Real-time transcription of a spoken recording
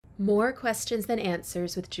More Questions Than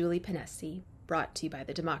Answers with Julie Ponesse, brought to you by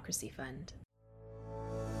the Democracy Fund.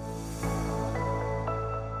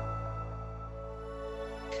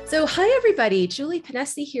 So hi, everybody. Julie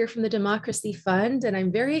Ponesse here from the Democracy Fund, and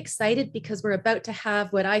I'm very excited because we're about to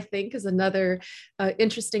have what I think is another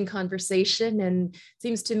interesting conversation. And it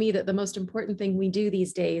seems to me that the most important thing we do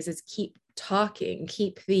these days is keep talking,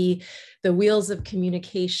 keep the wheels of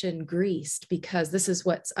communication greased, because this is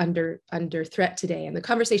what's under threat today. And the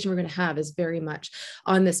conversation we're going to have is very much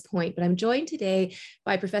on this point. But I'm joined today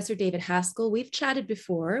by Professor David Haskell. We've chatted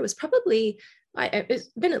before. It was probably it's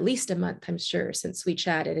been at least a month, I'm sure, since we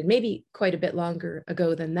chatted, and maybe quite a bit longer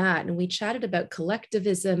ago than that. And we chatted about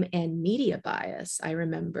collectivism and media bias, I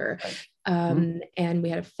remember. And we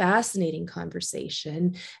had a fascinating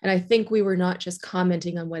conversation. And I think we were not just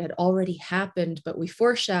commenting on what had already happened, but we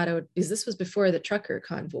foreshadowed, because this was before the trucker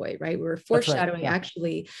convoy, right? We were foreshadowing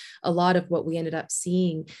actually a lot of what we ended up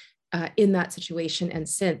seeing in that situation and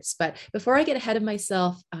since. But before I get ahead of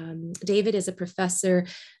myself, David is a professor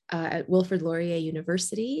at Wilfrid Laurier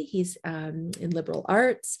University. He's in liberal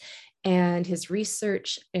arts, and his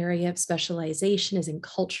research area of specialization is in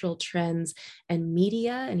cultural trends and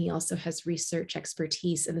media. And he also has research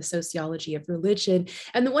expertise in the sociology of religion.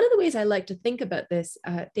 And one of the ways I like to think about this,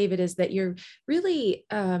 David, is that you're really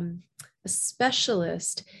a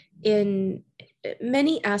specialist in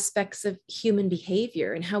many aspects of human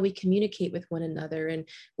behavior and how we communicate with one another and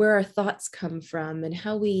where our thoughts come from and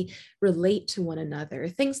how we relate to one another,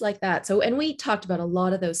 things like that. So, and we talked about a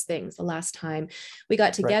lot of those things the last time we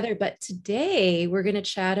got together, right. But today we're going to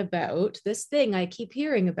chat about this thing I keep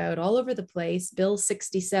hearing about all over the place, Bill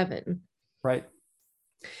 67. Right.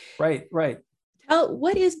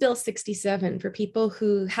 What is Bill 67 for people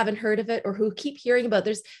who haven't heard of it or who keep hearing about?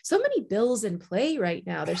 There's so many bills in play right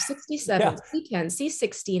now. There's 67, C10,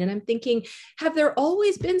 C16. And I'm thinking, have there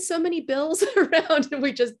always been so many bills around and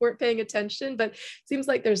we just weren't paying attention? But it seems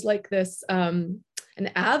like there's like this, an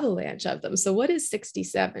avalanche of them. So what is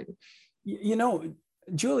 67? You know,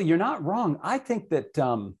 Julie, you're not wrong. I think that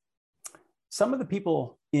some of the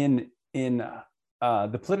people in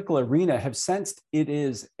the political arena have sensed it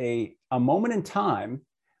is a moment in time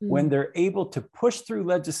when they're able to push through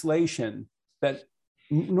legislation that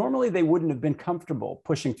normally they wouldn't have been comfortable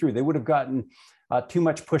pushing through. They would have gotten too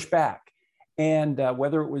much pushback. And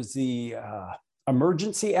whether it was the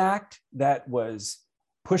Emergency Act that was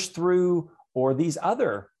pushed through or these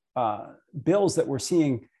other bills that we're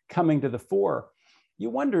seeing coming to the fore, you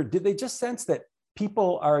wonder, did they just sense that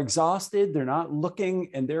people are exhausted, they're not looking,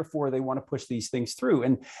 and therefore they want to push these things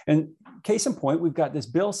through? And case in point, we've got this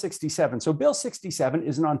Bill 67. So Bill 67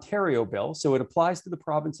 is an Ontario bill, so it applies to the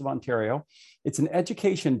province of Ontario. It's an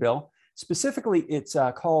education bill. Specifically, it's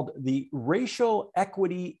called the Racial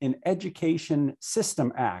Equity in Education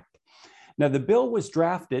System Act. Now, the bill was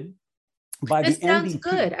drafted by this the sounds NDP.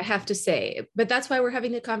 good, I have to say, but that's why we're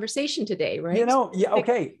having the conversation today, right? You know, yeah,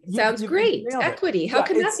 okay. Sounds great. Equity. How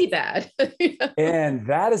can that be bad? And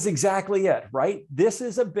that is exactly it, right? This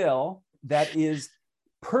is a bill that is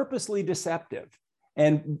purposely deceptive.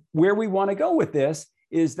 And where we want to go with this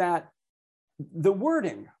is that the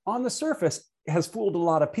wording on the surface has fooled a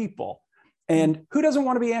lot of people. And who doesn't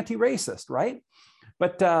want to be anti-racist, right?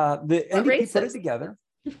 But the NDP put it together.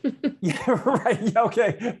 Yeah, right.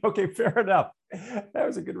 Yeah, okay, fair enough. That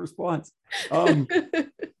was a good response. The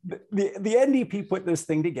NDP put this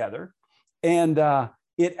thing together, and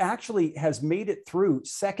it actually has made it through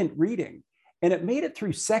second reading. And it made it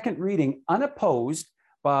through second reading unopposed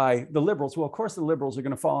by the Liberals. Well, of course, the Liberals are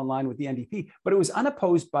going to fall in line with the NDP, but it was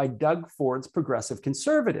unopposed by Doug Ford's Progressive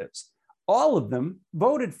Conservatives. All of them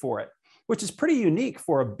voted for it, which is pretty unique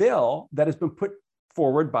for a bill that has been put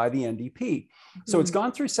forward by the NDP. So it's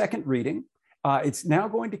gone through second reading. It's now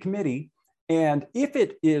going to committee. And if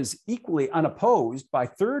it is equally unopposed by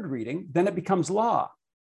third reading, then it becomes law.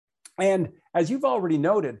 And as you've already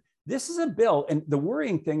noted, this is a bill. And the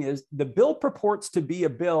worrying thing is the bill purports to be a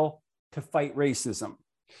bill to fight racism.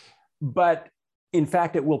 But in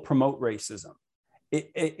fact, it will promote racism.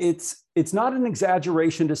 It's not an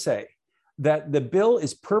exaggeration to say that the bill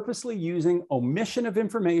is purposely using omission of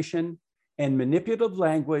information and manipulative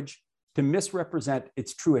language to misrepresent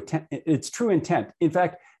its true intent. In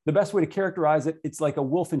fact, the best way to characterize it, it's like a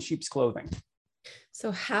wolf in sheep's clothing.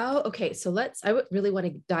 So I would really want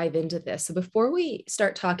to dive into this. So before we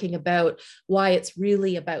start talking about why it's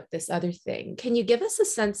really about this other thing, can you give us a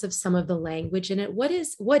sense of some of the language in it? What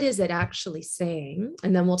is it actually saying?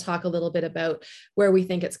 And then we'll talk a little bit about where we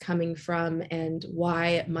think it's coming from and why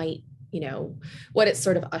it might, what it's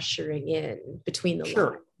sort of ushering in between the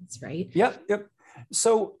lines, right? Yep.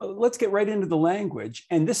 So let's get right into the language.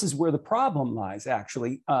 And this is where the problem lies,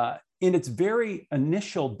 actually. In its very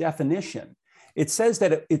initial definition, it says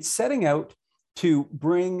that it's setting out to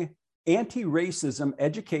bring anti-racism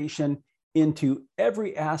education into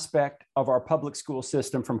every aspect of our public school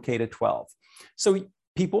system from K to 12. So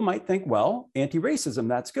people might think, well, anti-racism,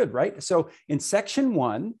 that's good, right? So in section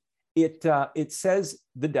 1, it says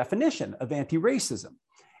the definition of anti-racism.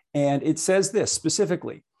 And it says this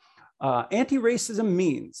specifically: anti-racism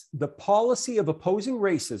means the policy of opposing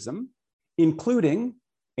racism, including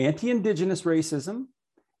anti-Indigenous racism,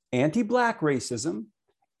 anti-Black racism,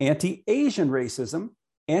 anti-Asian racism,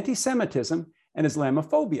 anti-Semitism, and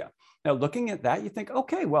Islamophobia. Now, looking at that, you think,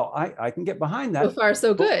 okay, well, I can get behind that. So far,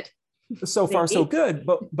 so good. So far, so good.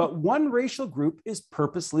 But one racial group is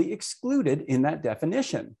purposely excluded in that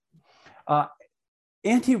definition.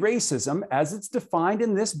 Anti-racism, as it's defined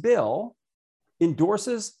in this bill,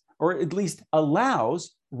 endorses or at least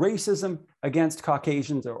allows racism against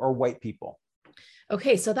Caucasians or white people.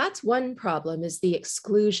 Okay, so that's one problem, is the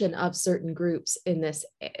exclusion of certain groups in this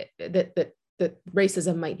that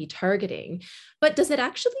racism might be targeting. But does it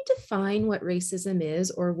actually define what racism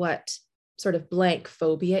is, or what sort of blank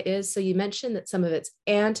phobia is? So you mentioned that some of it's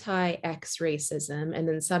anti-X racism, and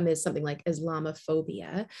then some is something like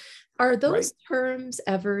Islamophobia. Are those terms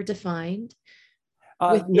ever defined?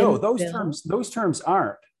 No, those terms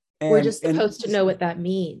aren't. We're just supposed to know what that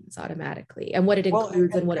means automatically, and what it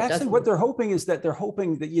includes and what it doesn't. Actually, what they're hoping is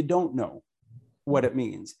that you don't know what it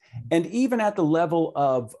means. And even at the level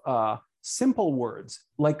of simple words,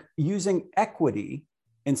 like using equity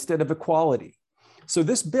instead of equality. So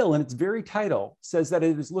this bill, in its very title, says that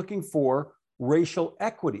it is looking for racial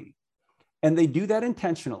equity. And they do that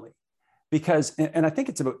intentionally because, and I think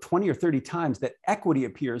it's about 20 or 30 times that equity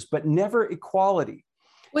appears, but never equality.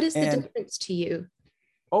 What is the difference to you?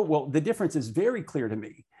 Oh, well, the difference is very clear to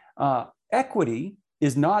me. Equity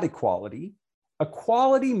is not equality.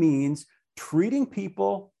 Equality means treating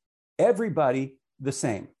people, everybody, the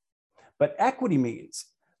same. But equity means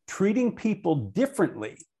treating people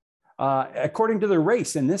differently according to their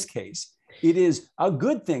race. In this case, it is a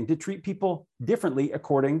good thing to treat people differently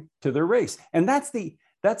according to their race. And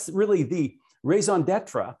that's really the raison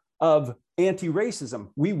d'etre of anti-racism.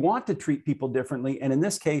 We want to treat people differently. And in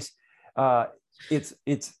this case,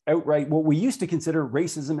 it's outright what we used to consider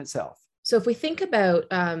racism itself. So if we think about,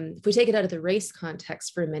 if we take it out of the race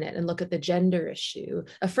context for a minute and look at the gender issue,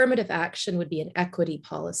 affirmative action would be an equity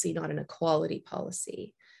policy, not an equality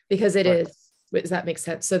policy, because it is. Does that make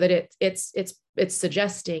sense? So that it's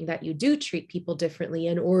suggesting that you do treat people differently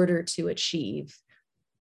in order to achieve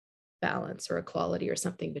balance or equality or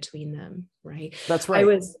something between them, right? That's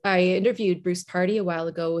right. I interviewed Bruce Party a while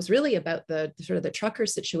ago. It was really about the sort of the trucker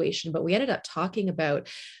situation, but we ended up talking about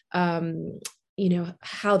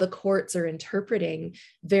how the courts are interpreting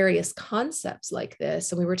various concepts like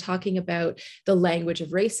this. And we were talking about the language of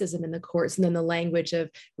racism in the courts, and then the language of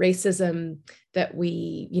racism that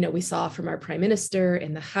we saw from our prime minister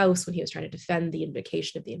in the House when he was trying to defend the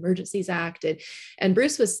invocation of the Emergencies Act. And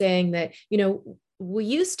Bruce was saying that, we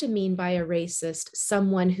used to mean by a racist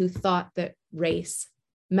someone who thought that race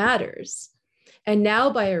matters. And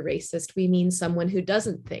now by a racist, we mean someone who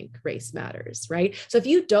doesn't think race matters, right? So if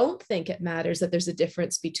you don't think it matters that there's a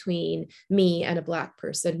difference between me and a Black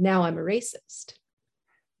person, now I'm a racist.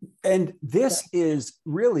 And this is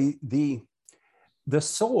really the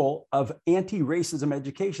soul of anti-racism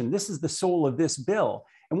education. This is the soul of this bill.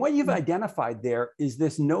 And what you've identified there is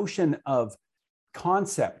this notion of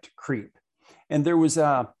concept creep. And there was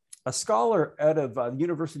a scholar out of the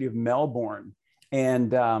University of Melbourne,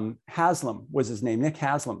 and Haslam was his name, Nick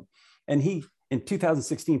Haslam. And he, in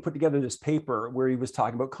 2016, put together this paper where he was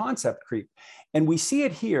talking about concept creep. And we see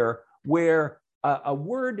it here where a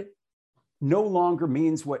word no longer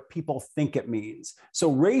means what people think it means. So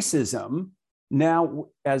racism, now,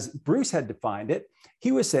 as Bruce had defined it,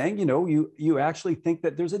 he was saying, you actually think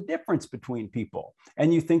that there's a difference between people.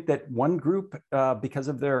 And you think that one group, because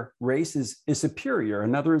of their race, is superior,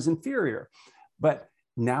 another is inferior. But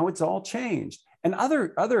now it's all changed. And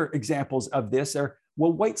other examples of this are,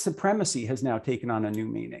 well, white supremacy has now taken on a new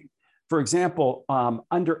meaning. For example,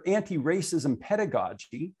 under anti-racism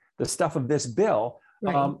pedagogy, the stuff of this bill,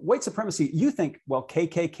 right. White supremacy, you think, well,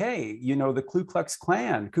 KKK, the Ku Klux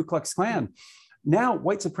Klan. Now,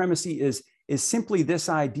 white supremacy is simply this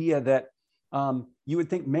idea that you would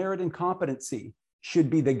think merit and competency should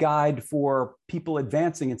be the guide for people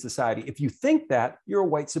advancing in society. If you think that, you're a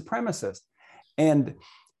white supremacist. And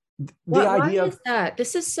why is that?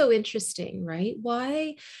 This is so interesting, right?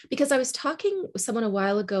 Why? Because I was talking with someone a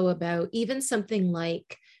while ago about even something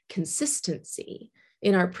like consistency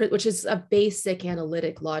in our, which is a basic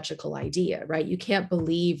analytic logical idea, right? You can't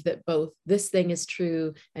believe that both this thing is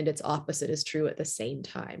true and its opposite is true at the same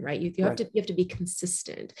time, right? You have to be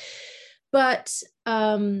consistent. But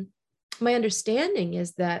my understanding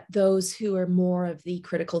is that those who are more of the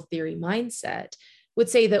critical theory mindset would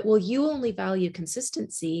say that, well, you only value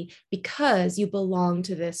consistency because you belong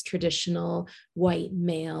to this traditional white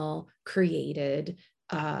male created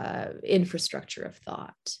infrastructure of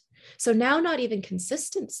thought. So now not even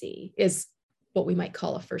consistency is what we might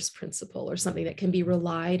call a first principle or something that can be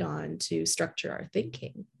relied on to structure our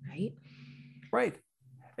thinking, right? Right.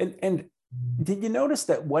 And did you notice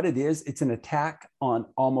that what it is, it's an attack on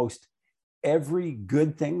almost every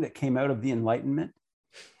good thing that came out of the Enlightenment?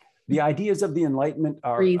 The ideas of the Enlightenment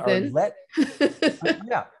are let,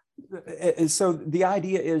 yeah. And so the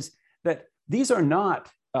idea is that these are not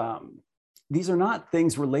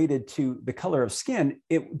things related to the color of skin.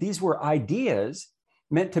 These were ideas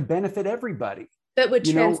meant to benefit everybody. That would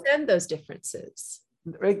transcend those differences.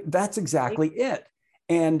 Right? That's exactly it.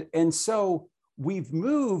 And so we've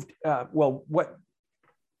moved, what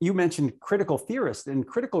you mentioned, critical theorists and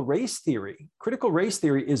critical race theory. Critical race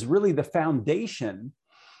theory is really the foundation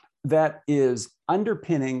that is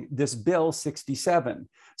underpinning this Bill 67.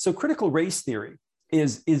 So critical race theory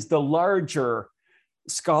is the larger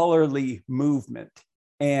scholarly movement,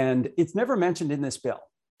 and it's never mentioned in this bill.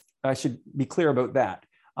 I should be clear about that.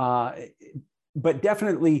 But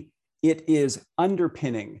definitely it is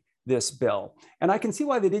underpinning this bill. And I can see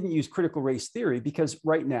why they didn't use critical race theory, because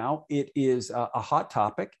right now it is a hot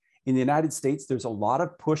topic. In the United States, there's a lot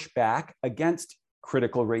of pushback against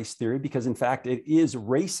critical race theory because, in fact, it is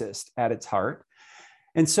racist at its heart.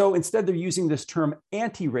 And so instead, they're using this term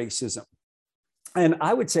anti-racism. And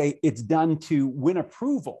I would say it's done to win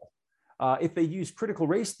approval. If they use critical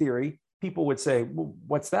race theory, people would say, well,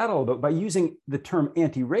 what's that all about? By using the term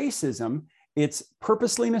anti-racism, it's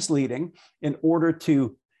purposely misleading in order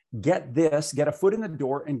to get a foot in the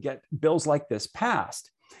door and get bills like this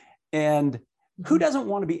passed. And who doesn't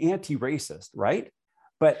want to be anti-racist, right?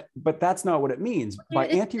 But that's not what it means. By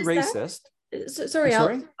anti-racist, sorry,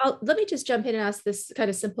 let me just jump in and ask this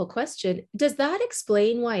kind of simple question. Does that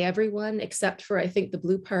explain why everyone, except for I think the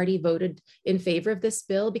Blue Party, voted in favor of this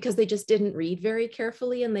bill? Because they just didn't read very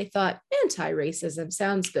carefully and they thought anti-racism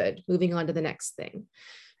sounds good. Moving on to the next thing.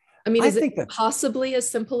 I mean, is it possibly as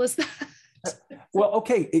simple as that? Well,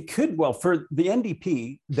 okay, it could. Well, for the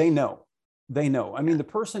NDP, they know. I mean, the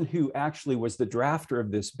person who actually was the drafter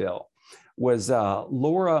of this bill was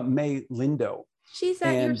Laura May Lindo. She's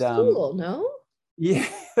at your school, no? Yeah,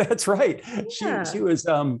 that's right. Yeah. She was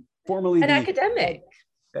formerly an academic.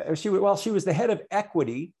 She was the head of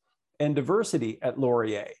equity and diversity at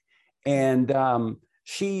Laurier, and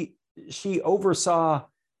she oversaw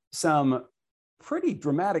some pretty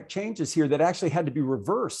dramatic changes here that actually had to be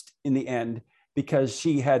reversed in the end because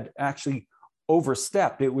she had actually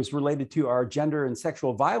overstepped. It was related to our gender and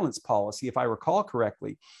sexual violence policy, if I recall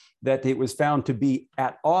correctly, that it was found to be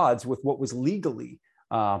at odds with what was legally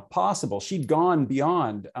possible. She'd gone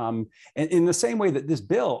beyond, and in the same way that this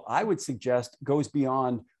bill, I would suggest, goes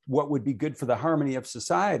beyond what would be good for the harmony of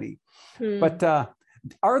society. But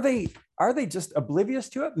are they just oblivious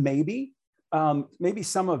to it? Maybe. Maybe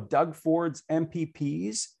some of Doug Ford's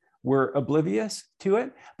MPPs were oblivious to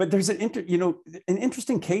it. But there's an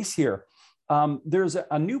interesting case here. There's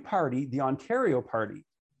a new party, the Ontario Party,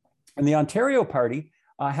 and the Ontario Party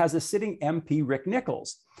has a sitting MP, Rick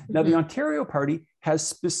Nichols. Now, the Ontario Party has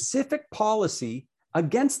specific policy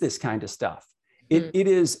against this kind of stuff.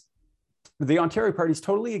 The Ontario Party is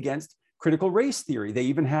totally against critical race theory. They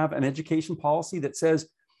even have an education policy that says,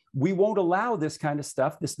 we won't allow this kind of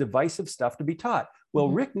stuff, this divisive stuff, to be taught. Well,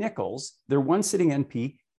 Rick Nichols, their one sitting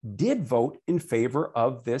MP, did vote in favor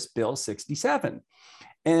of this Bill 67.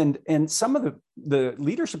 And some of the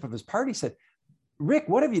leadership of his party said, Rick,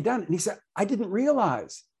 what have you done? And he said, I didn't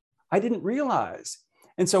realize.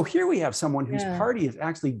 And so here we have someone whose party is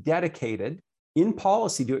actually dedicated in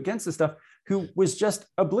policy to against this stuff, who was just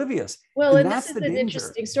oblivious. Well, and this is an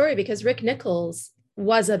interesting story because Rick Nichols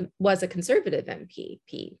was a conservative MP.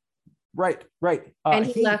 Right. And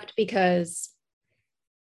he left because,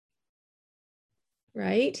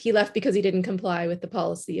 he left because he didn't comply with the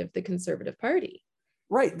policy of the Conservative Party.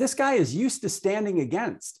 Right. This guy is used to standing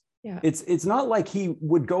against. Yeah. It's not like he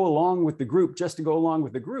would go along with the group just to go along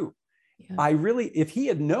with the group. Yeah. If he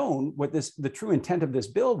had known what the true intent of this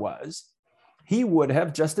bill was, he would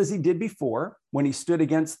have, just as he did before when he stood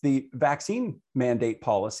against the vaccine mandate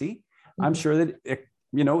policy. I'm sure that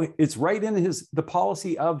it's right in the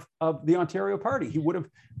policy of the Ontario Party. He would have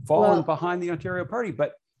fallen behind the Ontario Party,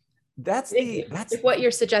 but if what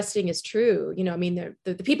you're suggesting is true, I mean,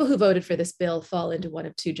 the people who voted for this bill fall into one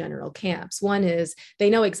of two general camps. One is they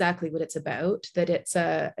know exactly what it's about, that it's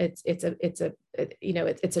a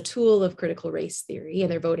tool of critical race theory,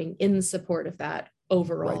 and they're voting in support of that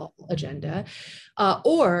overall agenda,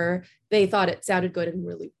 or they thought it sounded good and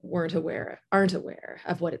really aren't aware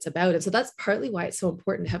of what it's about. And so that's partly why it's so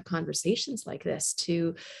important to have conversations like this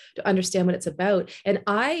to understand what it's about. And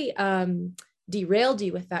I derailed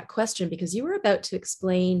you with that question because you were about to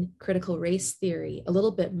explain critical race theory a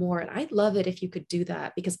little bit more. And I'd love it if you could do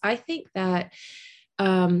that, because I think that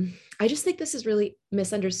I just think this is really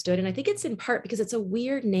misunderstood. And I think it's in part because it's a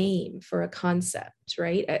weird name for a concept,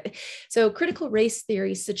 right? So critical race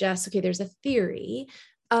theory suggests, okay, there's a theory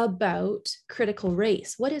about critical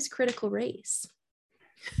race. What is critical race?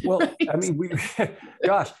 Well, right? I mean, we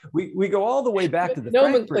go all the way back to the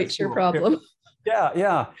nomenclature problem.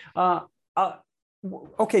 Yeah.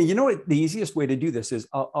 Okay, you know what? The easiest way to do this is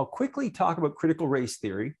I'll quickly talk about critical race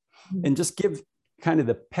theory and just give kind of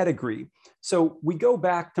the pedigree. So we go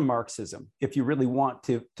back to Marxism, if you really want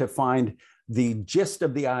to find the gist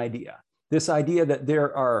of the idea. This idea that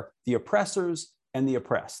there are the oppressors and the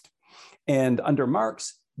oppressed. And under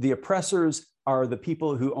Marx, the oppressors are the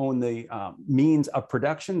people who own the means of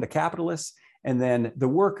production, the capitalists, and then the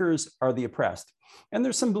workers are the oppressed. And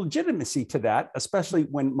there's some legitimacy to that, especially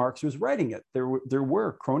when Marx was writing it. There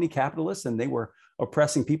were crony capitalists, and they were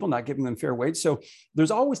oppressing people, not giving them fair wage. So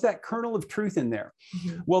there's always that kernel of truth in there.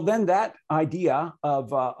 Mm-hmm. Well, then that idea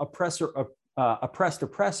of oppressed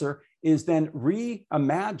oppressor is then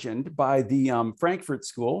reimagined by the Frankfurt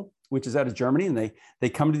School, which is out of Germany, and they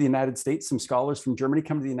come to the United States. Some scholars from Germany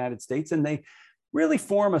come to the United States, and they really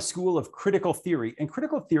form a school of critical theory. And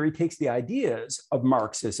critical theory takes the ideas of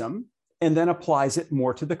Marxism and then applies it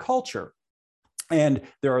more to the culture. And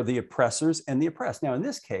there are the oppressors and the oppressed. Now, in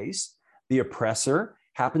this case, the oppressor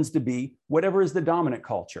happens to be whatever is the dominant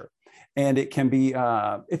culture. And it can be,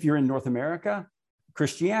 if you're in North America,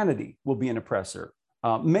 Christianity will be an oppressor.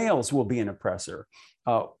 Males will be an oppressor.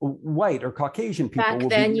 White or Caucasian people will be an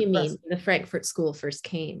oppressor. Back then, you mean the Frankfurt School first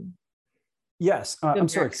came? Yes. I'm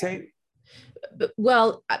sorry, say.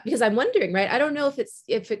 Well, because I'm wondering, right? I don't know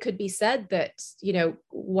if it could be said that,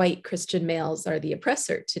 white Christian males are the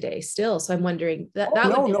oppressor today still. So I'm wondering that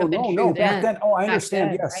no. Back then. Oh, I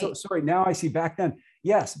understand. Yes. Right? So sorry. Now I see back then.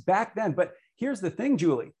 Yes, back then. But here's the thing,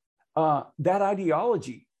 Julie. That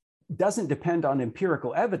ideology doesn't depend on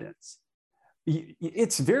empirical evidence.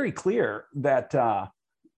 It's very clear that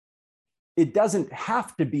it doesn't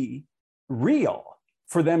have to be real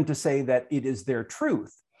for them to say that it is their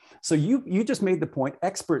truth. So you just made the point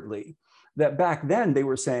expertly that back then they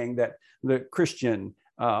were saying that the Christian,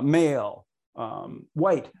 male,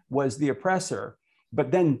 white was the oppressor,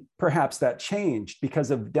 but then perhaps that changed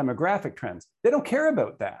because of demographic trends. They don't care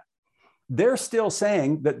about that. They're still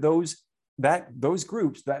saying that those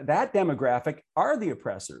groups, that demographic are the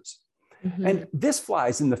oppressors. Mm-hmm. And this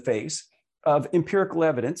flies in the face of empirical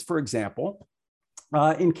evidence. For example,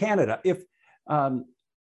 in Canada,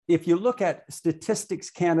 if you look at Statistics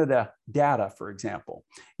Canada data, for example,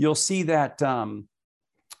 you'll see that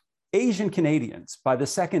Asian Canadians, by the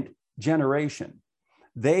second generation,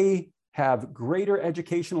 they have greater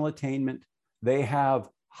educational attainment, they have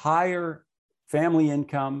higher family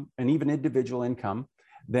income and even individual income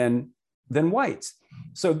than whites.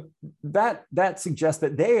 So that suggests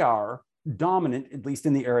that they are dominant, at least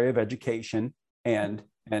in the area of education and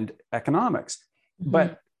economics. Mm-hmm.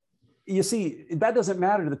 But you see, that doesn't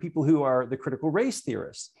matter to the people who are the critical race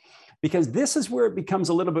theorists, because this is where it becomes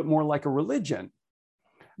a little bit more like a religion.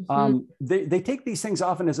 Mm-hmm. They take these things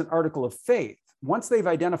often as an article of faith. Once they've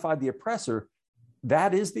identified the oppressor,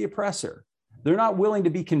 that is the oppressor. They're not willing to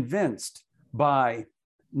be convinced by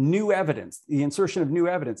new evidence, the insertion of new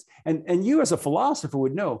evidence. And you as a philosopher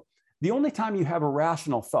would know, the only time you have a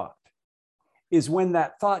rational thought is when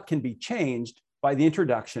that thought can be changed by the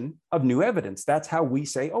introduction of new evidence. That's how we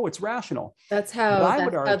say, oh, it's rational. That's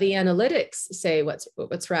how the analytics say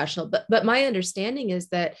what's rational. But my understanding is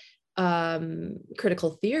that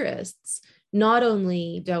critical theorists not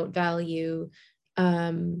only don't value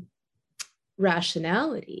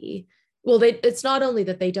rationality. Well, it's not only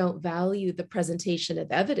that they don't value the presentation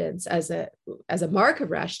of evidence as a mark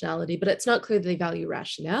of rationality, but it's not clear that they value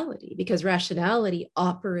rationality, because rationality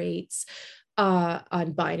operates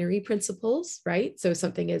on binary principles, right? So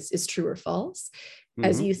something is true or false. Mm-hmm.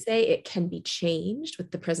 As you say, it can be changed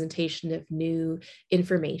with the presentation of new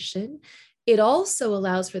information. It also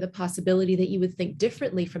allows for the possibility that you would think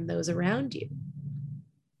differently from those around you.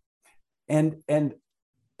 And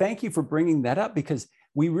thank you for bringing that up, because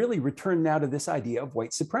we really return now to this idea of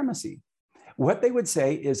white supremacy. What they would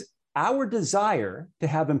say is our desire to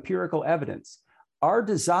have empirical evidence, our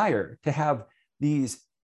desire to have these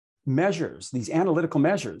measures, these analytical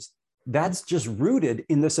measures, that's just rooted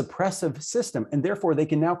in this oppressive system. And therefore, they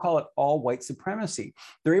can now call it all white supremacy.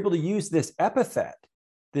 They're able to use this epithet,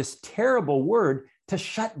 this terrible word, to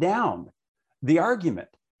shut down the argument.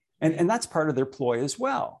 And that's part of their ploy as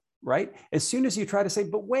well, right? As soon as you try to say,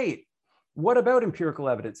 but wait, what about empirical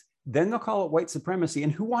evidence? Then they'll call it white supremacy.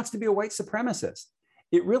 And who wants to be a white supremacist?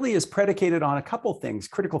 It really is predicated on a couple things.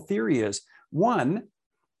 Critical theory is, one,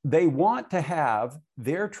 they want to have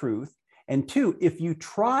their truth. And two, if you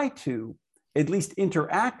try to at least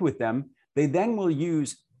interact with them, they then will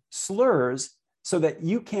use slurs so that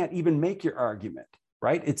you can't even make your argument,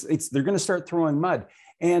 right? They're going to start throwing mud.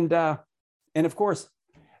 And of course,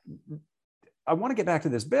 I want to get back to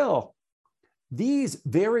this bill. These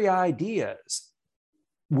very ideas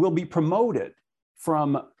will be promoted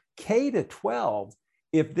from K to 12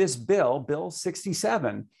 if this bill, Bill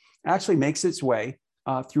 67, actually makes its way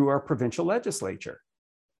through our provincial legislature.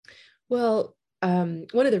 Well,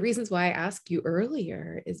 one of the reasons why I asked you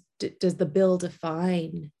earlier is, does the bill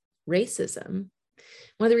define racism?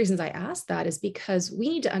 One of the reasons I asked that is because we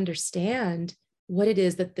need to understand what it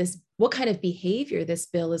is that what kind of behavior this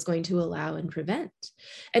bill is going to allow and prevent.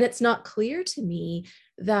 And it's not clear to me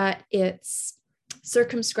that it's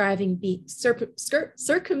circumscribing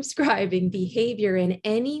behavior in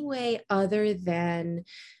any way other than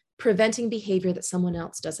preventing behavior that someone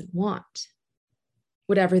else doesn't want,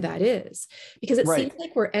 whatever that is. Because it seems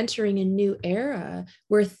like we're entering a new era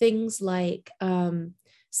where things like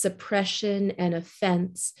suppression and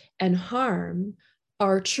offense and harm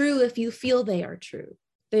are true if you feel they are true.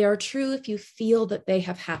 They are true if you feel that they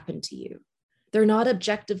have happened to you. They're not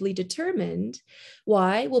objectively determined.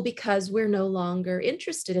 Why? Well, because we're no longer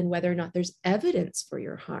interested in whether or not there's evidence for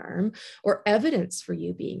your harm or evidence for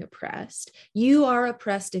you being oppressed. You are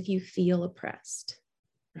oppressed if you feel oppressed,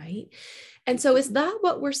 right? And so is that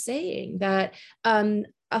what we're saying? That a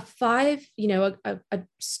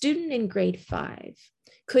student in grade 5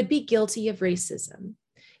 could be guilty of racism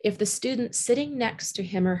if the student sitting next to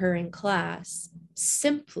him or her in class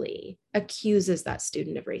simply accuses that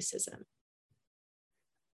student of racism?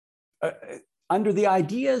 Under the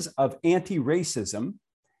ideas of anti-racism,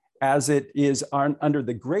 as it is under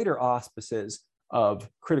the greater auspices of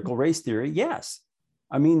critical race theory, yes.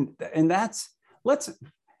 I mean, and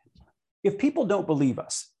if people don't believe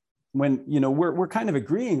us, when, we're kind of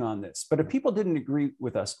agreeing on this, but if people didn't agree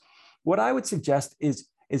with us, what I would suggest is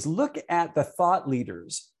look at the thought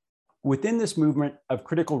leaders within this movement of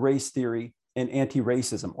critical race theory and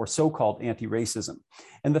anti-racism, or so-called anti-racism.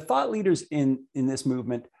 And the thought leaders in this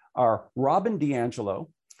movement are Robin DiAngelo,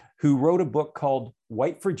 who wrote a book called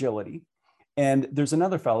White Fragility. And there's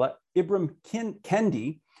another fella, Ibram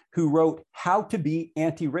Kendi, who wrote How to Be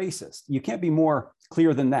Anti-Racist. You can't be more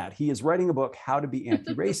clear than that. He is writing a book, How to Be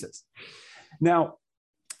Anti-Racist. Now,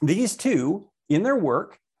 these two, in their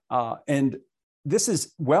work, and this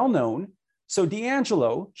is well known. So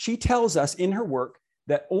DiAngelo, she tells us in her work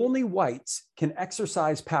that only whites can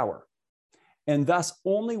exercise power, and thus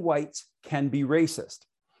only whites can be racist.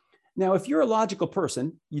 Now, if you're a logical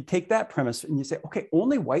person, you take that premise and you say, okay,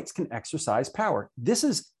 only whites can exercise power. This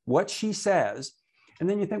is what she says. And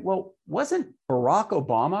then you think, well, wasn't Barack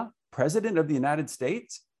Obama president of the United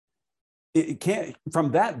States? It can't,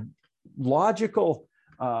 from that logical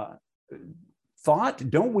thought,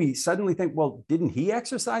 don't we suddenly think, well, didn't he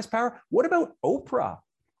exercise power? What about Oprah?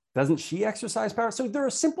 Doesn't she exercise power? So there are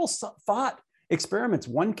simple thought experiments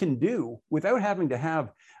one can do without having to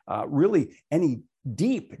have really any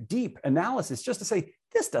deep analysis, just to say,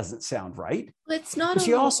 this doesn't sound right. Well, it's not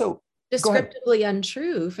she also descriptively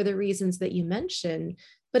untrue for the reasons that you mentioned,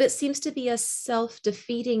 but it seems to be a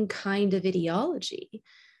self-defeating kind of ideology.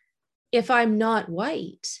 If I'm not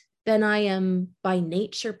white, then I am by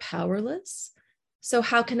nature powerless. So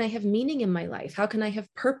how can I have meaning in my life? How can I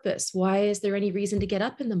have purpose? Why is there any reason to get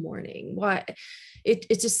up in the morning? Why? It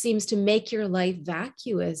just seems to make your life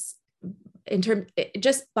vacuous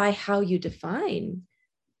just by how you define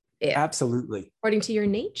it. Absolutely. According to your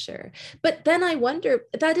nature. But then I wonder,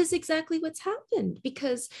 that is exactly what's happened,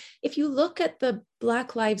 because if you look at the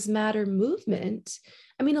Black Lives Matter movement,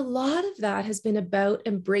 I mean, a lot of that has been about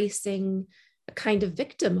embracing a kind of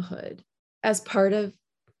victimhood as part of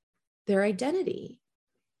their identity.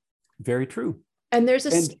 Very true. And there's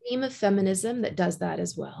a stream of feminism that does that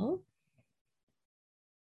as well.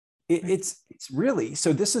 It's really,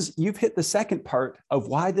 so you've hit the second part of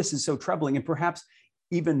why this is so troubling, and perhaps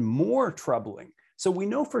even more troubling. So we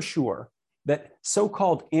know for sure that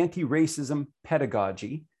so-called anti-racism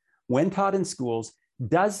pedagogy, when taught in schools,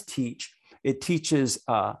 does teach. It teaches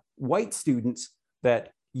white students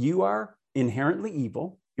that you are inherently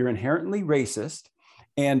evil, you're inherently racist,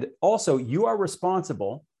 and also you are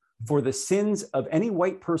responsible for the sins of any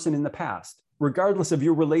white person in the past, regardless of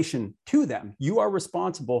your relation to them. You are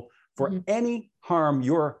responsible for any harm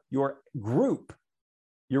your group,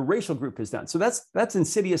 your racial group has done. So that's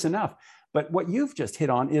insidious enough. But what you've just hit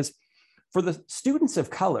on is, for the students of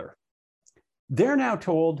color, they're now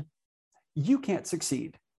told, you can't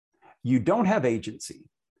succeed. You don't have agency.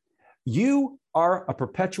 You are a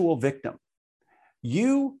perpetual victim.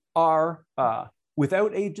 You are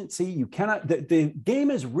without agency. You cannot, the game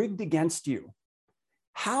is rigged against you.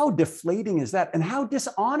 How deflating is that? And how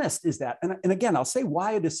dishonest is that? And again, I'll say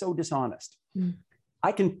why it is so dishonest.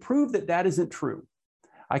 I can prove that that isn't true.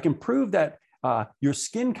 I can prove that your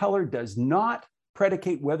skin color does not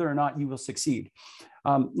predicate whether or not you will succeed.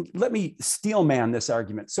 Let me steel man this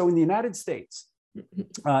argument. So in the United States,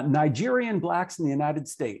 Nigerian Blacks in the United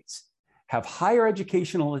States have higher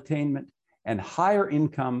educational attainment and higher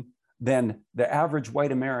income than the average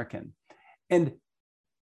white American. And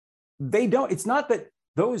they don't, it's not that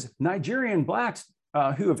those Nigerian Blacks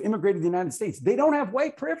who have immigrated to the United States, they don't have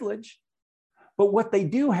white privilege, but what they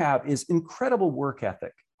do have is incredible work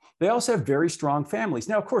ethic. They also have very strong families.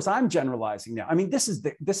 Now, of course, I'm generalizing now. I mean, this is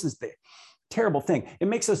the terrible thing. It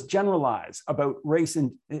makes us generalize about race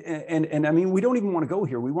and I mean, we don't even want to go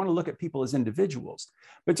here. We want to look at people as individuals.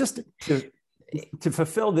 But just to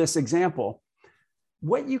fulfill this example,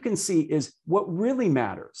 what you can see is what really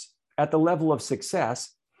matters at the level of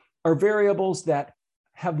success are variables that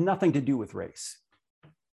have nothing to do with race.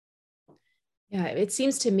 Yeah, it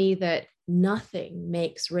seems to me that nothing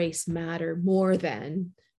makes race matter more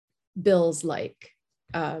than bills like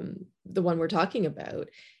the one we're talking about,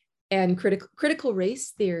 and critical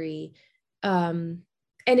race theory, and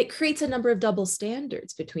it creates a number of double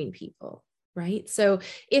standards between people, right? So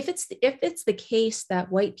if it's the case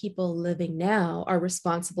that white people living now are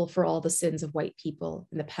responsible for all the sins of white people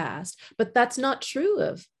in the past, but that's not true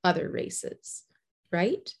of other races,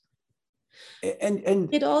 right?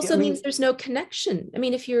 And it also means there's no connection. I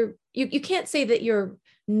mean, if you can't say that you're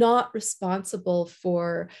not responsible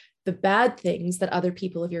for the bad things that other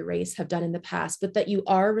people of your race have done in the past, but that you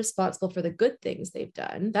are responsible for the good things they've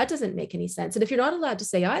done. That doesn't make any sense. And if you're not allowed to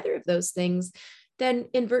say either of those things, then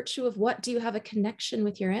in virtue of what do you have a connection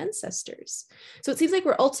with your ancestors? So it seems like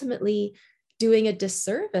we're ultimately doing a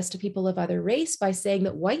disservice to people of other race by saying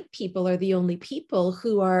that white people are the only people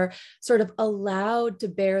who are sort of allowed to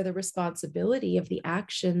bear the responsibility of the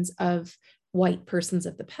actions of white persons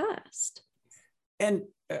of the past. And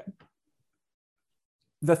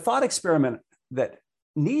the thought experiment that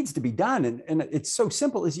needs to be done, and it's so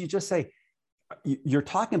simple, is you just say, you're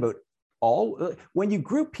talking about when you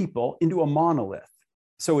group people into a monolith,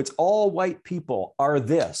 so it's all white people are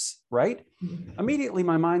this, right? Immediately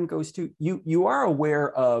my mind goes to, you are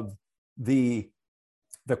aware of the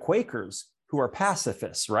Quakers who are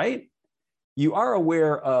pacifists, right? You are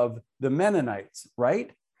aware of the Mennonites,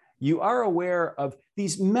 right? You are aware of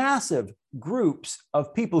these massive groups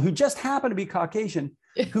of people who just happen to be Caucasian,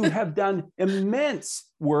 who have done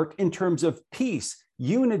immense work in terms of peace,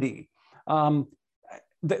 unity.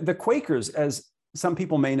 The Quakers, as some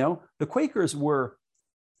people may know, the Quakers were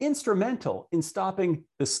instrumental in stopping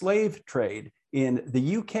the slave trade in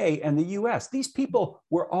the UK and the US. These people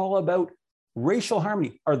were all about racial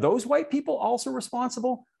harmony. Are those white people also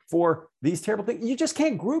responsible for these terrible things? You just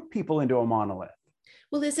can't group people into a monolith.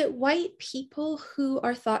 Well, is it white people who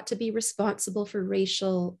are thought to be responsible for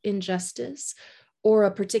racial injustice, or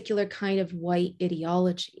a particular kind of white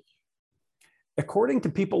ideology? According to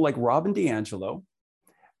people like Robin DiAngelo,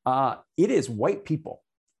 it is white people.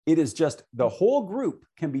 It is just the whole group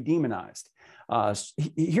can be demonized.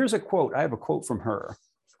 Here's a quote. I have a quote from her.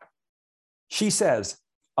 She says,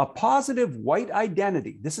 a positive white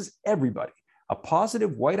identity, this is everybody, a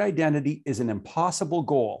positive white identity is an impossible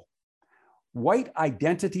goal. White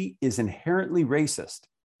identity is inherently racist.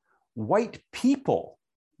 White people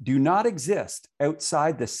do not exist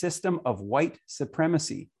outside the system of white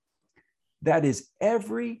supremacy. That is,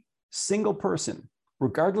 every single person,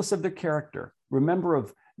 regardless of their character,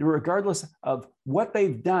 regardless of what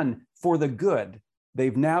they've done for the good,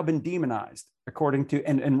 they've now been demonized, according to,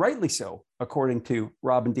 and rightly so, according to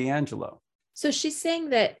Robin DiAngelo. So she's saying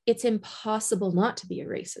that it's impossible not to be a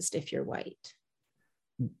racist if you're white.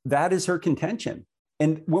 That is her contention.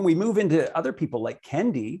 And when we move into other people like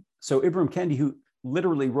Kendi, so Ibram Kendi, who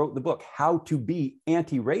literally wrote the book, How to Be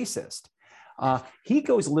Anti-Racist, he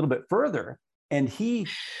goes a little bit further And he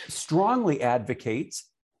strongly advocates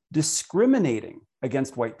discriminating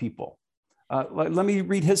against white people. Let me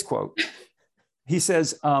read his quote. He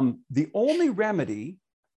says, the only remedy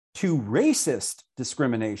to racist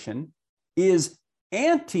discrimination is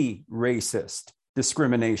anti-racist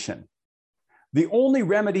discrimination. The only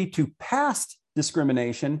remedy to past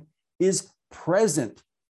discrimination is present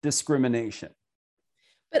discrimination.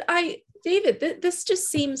 But David, this just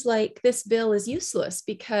seems like this bill is useless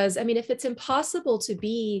because, I mean, if it's impossible to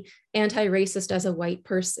be anti-racist as a white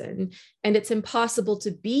person, and it's impossible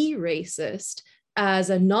to be racist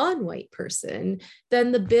as a non-white person,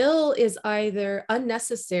 then the bill is either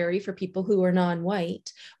unnecessary for people who are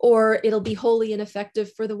non-white, or it'll be wholly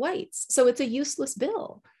ineffective for the whites. So it's a useless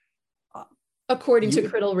bill, according to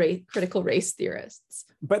critical race theorists.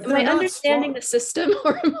 But am I understanding the system,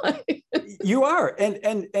 or am I? You are,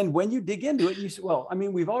 and when you dig into it, you say, well, I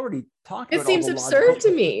mean, we've already talked about it seems absurd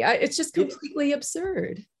to me. It's just completely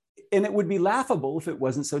absurd. And it would be laughable if it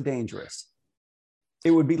wasn't so dangerous.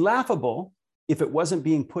 It would be laughable if it wasn't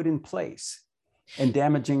being put in place and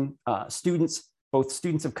damaging students, both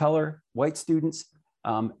students of color, white students,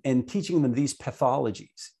 and teaching them these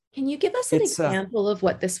pathologies. Can you give us an example of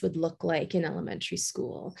what this would look like in elementary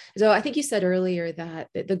school? So I think you said earlier that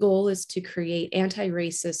the goal is to create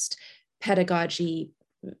anti-racist pedagogy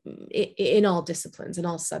in all disciplines, in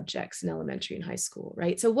all subjects in elementary and high school,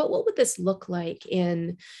 right? So what would this look like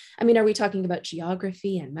in, I mean, are we talking about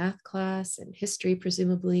geography and math class and history,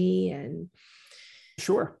 presumably? And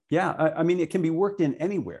sure, yeah. I mean, it can be worked in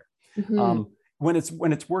anywhere. Mm-hmm. When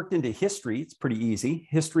it's worked into history, it's pretty easy.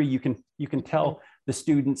 History, you can tell the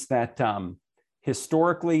students that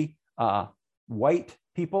historically white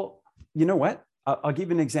people, you know what? I'll give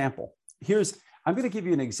you an example. I'm going to give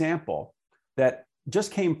you an example that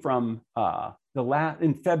just came from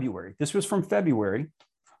in February. This was from February,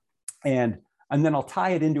 and then I'll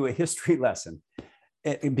tie it into a history lesson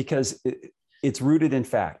because it's rooted in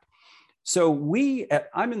fact. So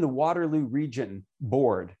I'm in the Waterloo Region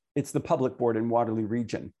Board. It's the public board in Waterloo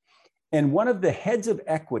Region. And one of the heads of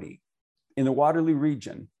equity in the Waterloo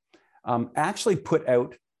Region actually put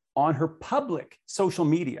out on her public social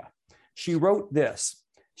media, she wrote this.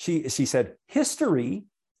 She said, history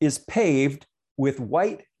is paved with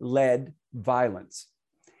white-led violence.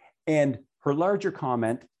 And her larger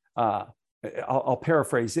comment, I'll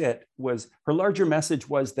paraphrase it, was her larger message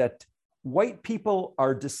was that white people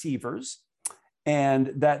are deceivers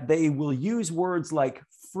and that they will use words like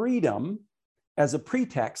freedom as a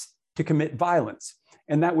pretext to commit violence.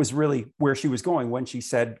 And that was really where she was going when she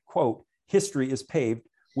said, quote, history is paved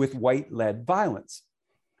with white-led violence.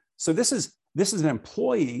 So this is an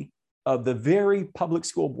employee of the very public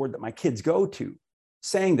school board that my kids go to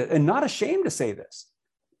saying that, and not ashamed to say this,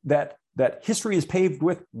 that history is paved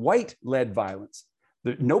with white-led violence.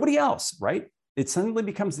 Nobody else, right? It suddenly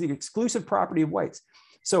becomes the exclusive property of whites.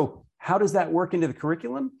 So how does that work into the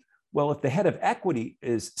curriculum? Well, if the head of equity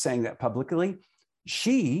is saying that publicly,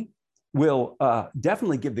 she will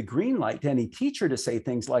definitely give the green light to any teacher to say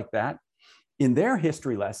things like that in their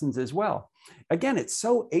history lessons as well. Again, it's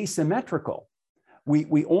so asymmetrical.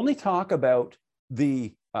 We only talk about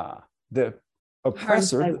the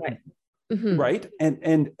oppressor, mm-hmm. right?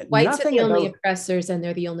 And whites are the only oppressors, and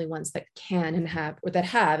they're the only ones that can and have, or that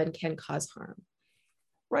have and can cause harm.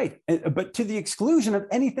 Right, but to the exclusion of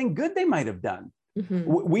anything good they might have done. Mm-hmm.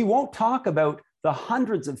 We won't talk about the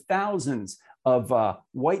hundreds of thousands of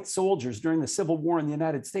white soldiers during the Civil War in the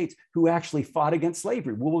United States who actually fought against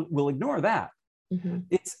slavery. We'll ignore that. Mm-hmm.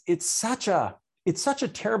 It's such a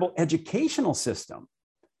terrible educational system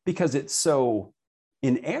because it's so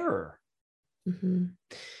in error. Mm-hmm.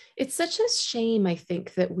 It's such a shame, I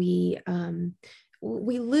think, that we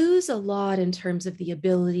lose a lot in terms of the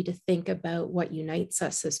ability to think about what unites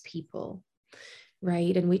us as people.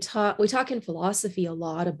 Right. And we talk in philosophy a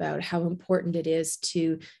lot about how important it is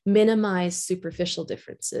to minimize superficial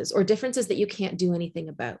differences, or differences that you can't do anything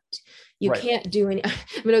about. You right. can't do any, I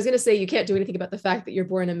mean, I was going to say you can't do anything about the fact that you're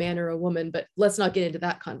born a man or a woman, but let's not get into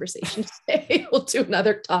that conversation today. We'll do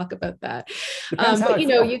another talk about that. But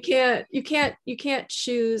you can't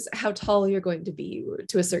choose how tall you're going to be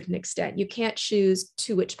to a certain extent. You can't choose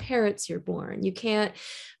to which parents you're born. You can't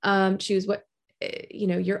choose what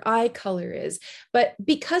your eye color is. But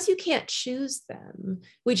because you can't choose them,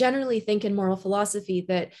 we generally think in moral philosophy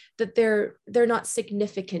that they're not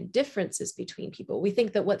significant differences between people. We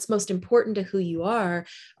think that what's most important to who you are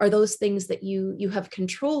those things that you have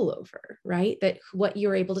control over, right? That what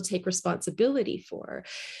you're able to take responsibility for.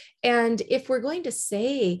 And if we're going to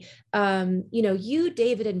say, you,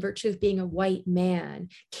 David, in virtue of being a white man,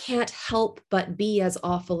 can't help but be as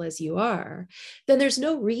awful as you are, then there's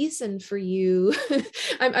no reason for you.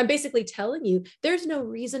 I'm basically telling you, there's no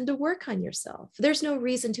reason to work on yourself. There's no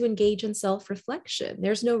reason to engage in self-reflection.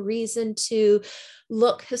 There's no reason to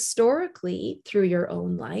look historically through your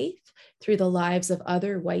own life, through the lives of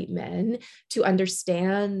other white men, to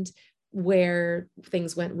understand where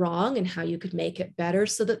things went wrong and how you could make it better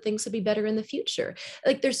so that things would be better in the future.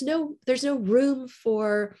 Like there's no room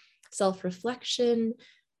for self-reflection,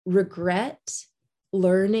 regret,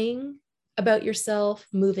 learning about yourself,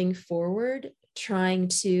 moving forward, trying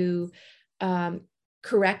to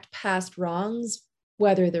correct past wrongs,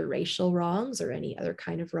 whether they're racial wrongs or any other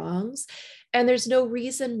kind of wrongs. And there's no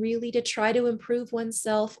reason really to try to improve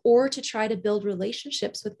oneself or to try to build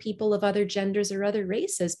relationships with people of other genders or other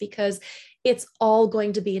races, because it's all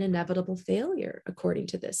going to be an inevitable failure, according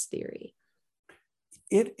to this theory.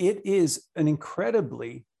 It is an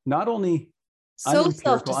incredibly, not only so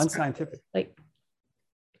unempirical, unscientific. Like,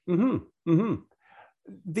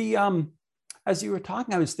 as you were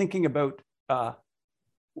talking, I was thinking about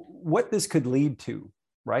what this could lead to,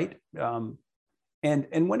 right?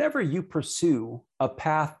 And whenever you pursue a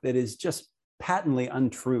path that is just patently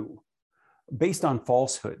untrue, based on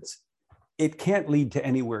falsehoods, it can't lead to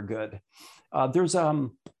anywhere good. There's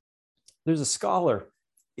a scholar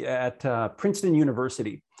at Princeton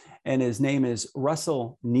University, and his name is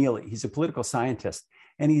Russell Neely. He's a political scientist,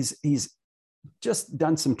 and he's just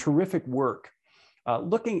done some terrific work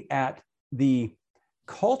looking at the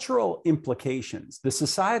cultural implications, the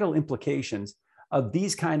societal implications of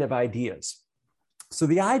these kind of ideas. So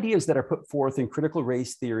the ideas that are put forth in critical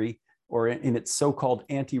race theory, or in its so-called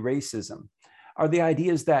anti-racism, are the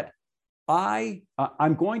ideas that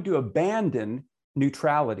I'm going to abandon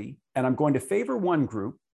neutrality and I'm going to favor one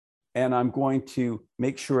group, and I'm going to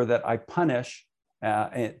make sure that I punish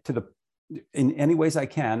in any ways I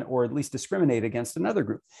can, or at least discriminate against another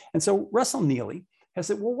group. And so Russell Neely has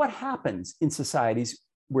said, well, what happens in societies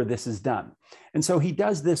where this is done? And so he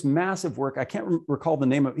does this massive work. I can't recall the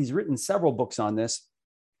name of it. He's written several books on this,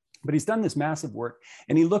 but he's done this massive work,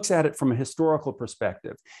 and he looks at it from a historical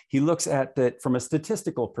perspective. He looks at it from a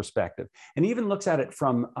statistical perspective, and even looks at it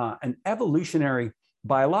from an evolutionary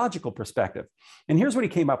biological perspective. And here's what he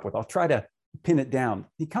came up with. I'll try to pin it down.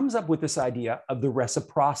 He comes up with this idea of the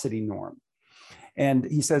reciprocity norm. And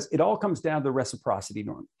he says, it all comes down to the reciprocity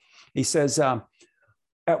norm. He says,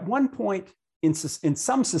 at one point in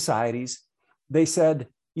some societies, they said,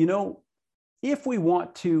 if we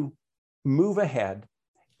want to move ahead,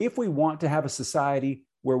 if we want to have a society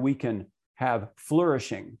where we can have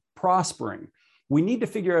flourishing, prospering, we need to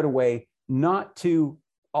figure out a way not to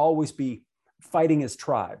always be fighting as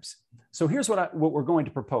tribes. So here's what we're going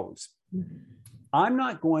to propose. I'm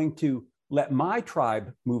not going to let my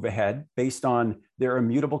tribe move ahead based on their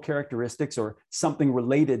immutable characteristics or something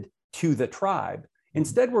related to the tribe.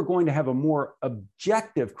 Instead, we're going to have a more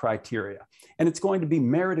objective criteria, and it's going to be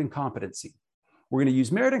merit and competency. We're going to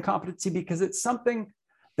use merit and competency because it's something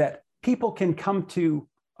that people can come to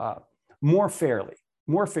more fairly.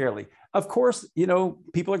 Of course,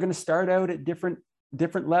 people are going to start out at different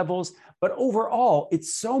levels, but overall,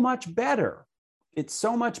 it's so much better. It's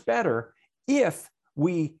so much better if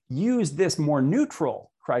we use this more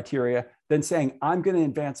neutral criteria than saying, I'm going to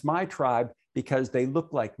advance my tribe because they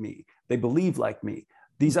look like me, they believe like me,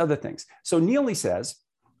 these other things. So Neely says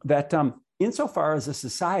that insofar as a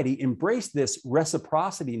society embraced this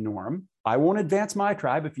reciprocity norm, I won't advance my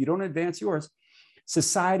tribe if you don't advance yours,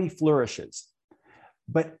 society flourishes.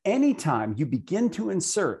 But anytime you begin to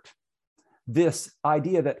insert this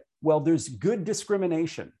idea that, well, there's good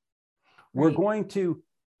discrimination, we're going to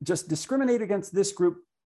just discriminate against this group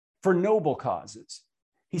for noble causes,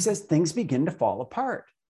 he says things begin to fall apart.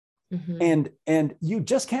 And you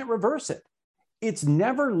just can't reverse it. It's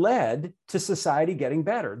never led to society getting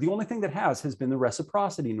better. The only thing that has been the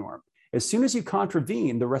reciprocity norm. As soon as you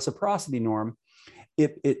contravene the reciprocity norm,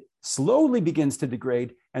 it slowly begins to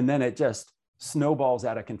degrade, and then it just snowballs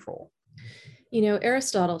out of control.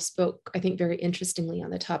 Aristotle spoke, I think, very interestingly on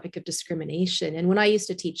the topic of discrimination. And when I used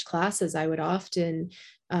to teach classes, I would often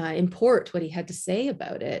import what he had to say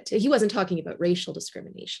about it. He wasn't talking about racial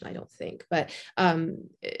discrimination, I don't think, but I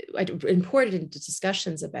imported into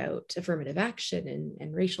discussions about affirmative action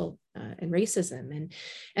and racial and racism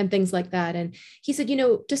and things like that. And he said,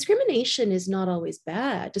 discrimination is not always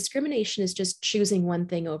bad. Discrimination is just choosing one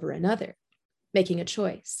thing over another, making a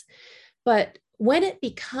choice. But when it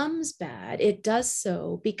becomes bad, it does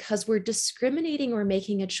so because we're discriminating or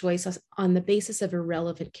making a choice on the basis of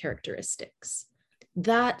irrelevant characteristics.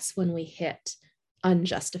 that's when we hit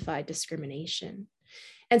unjustified discrimination.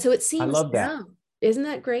 And so it I seems love that. now, isn't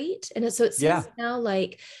that great? And so it seems Yeah. now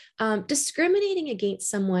like discriminating against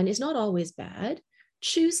someone is not always bad.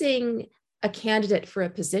 Choosing a candidate for a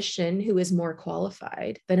position who is more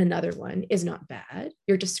qualified than another one is not bad.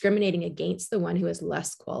 You're discriminating against the one who is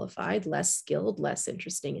less qualified, less skilled, less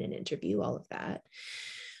interesting in an interview, all of that.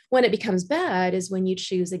 When it becomes bad is when you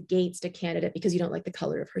choose against a candidate because you don't like the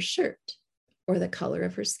color of her shirt or the color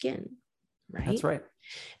of her skin, right? That's right.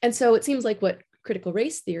 And so it seems like what critical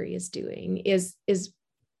race theory is doing is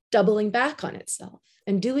doubling back on itself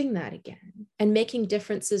and doing that again and making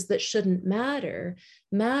differences that shouldn't matter.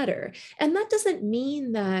 And that doesn't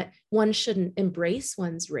mean that one shouldn't embrace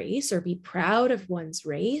one's race or be proud of one's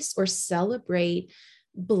race or celebrate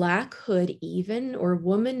Blackhood even, or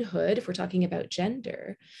womanhood if we're talking about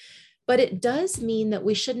gender. But it does mean that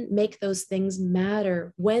we shouldn't make those things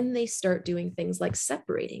matter when they start doing things like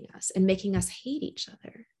separating us and making us hate each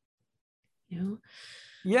other.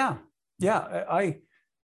 Yeah.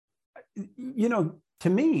 To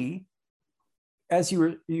me, as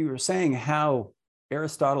you were saying how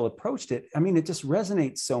Aristotle approached it, I mean, it just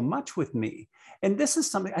resonates so much with me. And this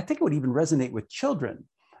is something I think it would even resonate with children.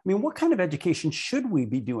 I mean, what kind of education should we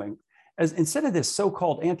be doing? As instead of this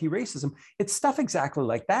so-called anti-racism, it's stuff exactly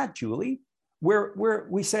like that, Julie, where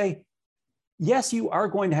we say, yes, you are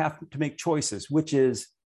going to have to make choices, which is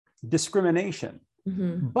discrimination.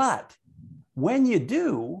 Mm-hmm. But when you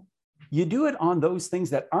do it on those things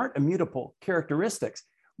that aren't immutable characteristics.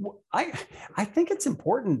 I think it's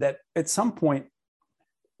important that at some point,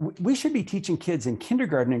 we should be teaching kids in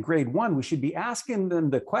kindergarten and grade 1, we should be asking them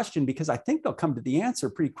the question, because I think they'll come to the answer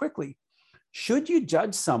pretty quickly. Should you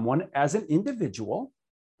judge someone as an individual,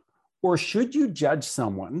 or should you judge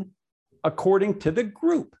someone according to the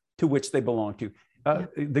group to which they belong to?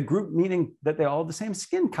 The group meaning that they all have the same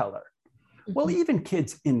skin color. Mm-hmm. Well, even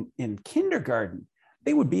kids in kindergarten,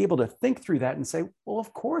 they would be able to think through that and say, well,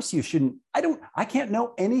 of course you shouldn't. I can't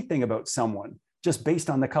know anything about someone just based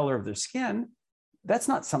on the color of their skin. That's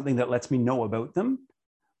not something that lets me know about them.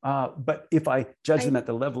 But if I judge them at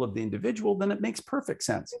the level of the individual, then it makes perfect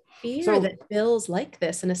sense. Fear that bills like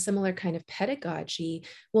this and a similar kind of pedagogy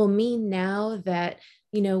will mean now that,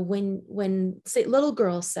 when say little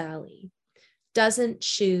girl Sally doesn't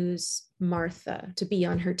choose Martha to be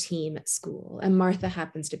on her team at school, and Martha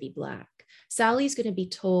happens to be Black, Sally's going to be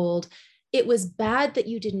told it was bad that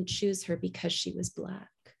you didn't choose her because she was Black.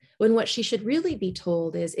 When what she should really be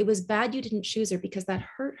told is it was bad you didn't choose her because that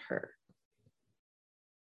hurt her.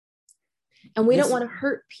 And we don't want to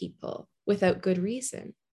hurt people without good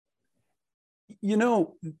reason. The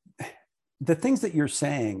things that you're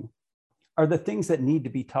saying are the things that need to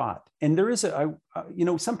be taught. And there is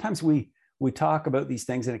sometimes we talk about these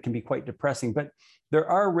things and it can be quite depressing, but there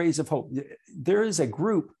are rays of hope. There is a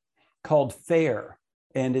group called FAIR,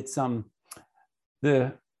 and it's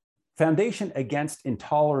the Foundation Against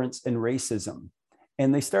Intolerance and Racism.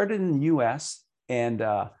 And they started in the US, and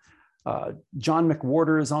John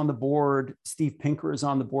McWhorter is on the board, Steve Pinker is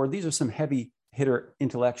on the board. These are some heavy hitter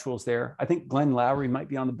intellectuals there. I think Glenn Laurier might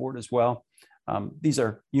be on the board as well. These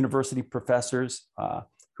are university professors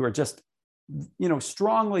who are just,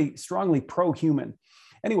 strongly pro-human.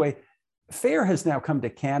 Anyway, FAIR has now come to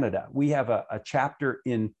Canada. We have a chapter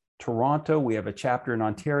in Toronto. We have a chapter in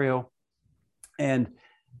Ontario. And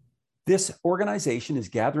this organization is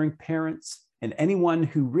gathering parents and anyone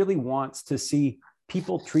who really wants to see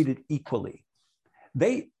people treated equally.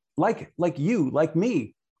 They, like you, like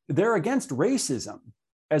me, they're against racism,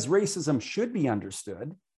 as racism should be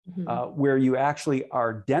understood, where you actually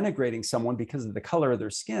are denigrating someone because of the color of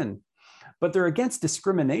their skin. But they're against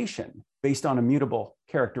discrimination based on immutable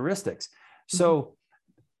characteristics. So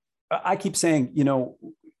I keep saying,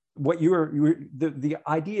 what the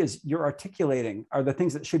ideas you're articulating are the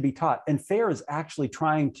things that should be taught. And FAIR is actually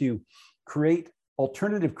trying to create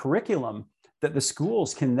alternative curriculum that the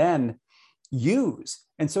schools can then use.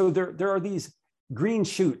 And so there are these green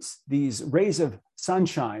shoots, these rays of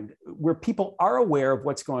sunshine, where people are aware of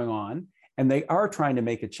what's going on and they are trying to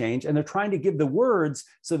make a change, and they're trying to give the words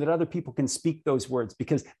so that other people can speak those words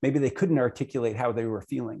because maybe they couldn't articulate how they were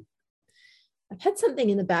feeling. I've had something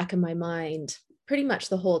in the back of my mind pretty much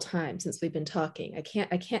the whole time since we've been talking. I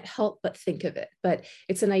can't help but think of it, but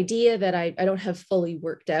it's an idea that I don't have fully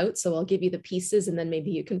worked out. So I'll give you the pieces and then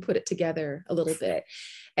maybe you can put it together a little bit.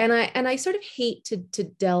 And I sort of hate to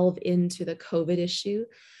delve into the COVID issue,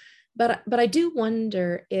 but I do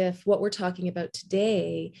wonder if what we're talking about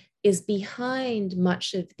today is behind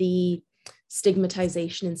much of the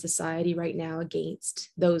stigmatization in society right now against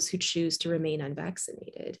those who choose to remain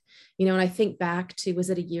unvaccinated. You know, and I think back to, was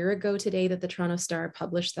it a year ago today that the Toronto Star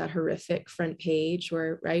published that horrific front page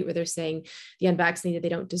where they're saying the unvaccinated, they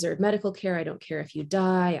don't deserve medical care. I don't care if you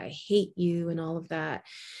die. I hate you and all of that.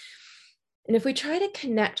 And if we try to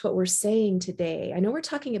connect what we're saying today, I know we're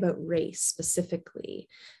talking about race specifically,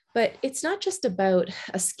 but it's not just about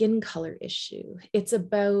a skin color issue. It's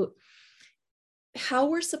about how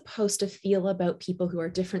we're supposed to feel about people who are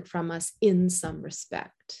different from us in some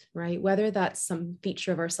respect, right? Whether that's some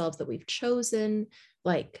feature of ourselves that we've chosen,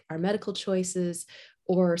 like our medical choices,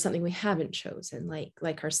 or something we haven't chosen,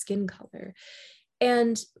 like our skin color.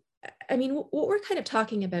 And I mean, what we're kind of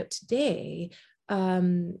talking about today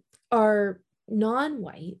are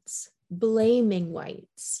non-whites blaming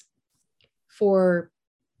whites for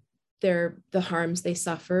the harms they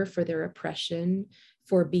suffer, for their oppression,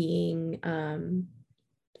 for being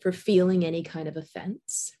for feeling any kind of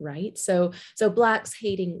offense, right? So blacks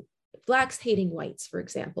hating whites, for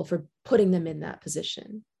example, for putting them in that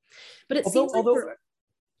position. But it seems like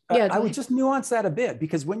I would just nuance that a bit,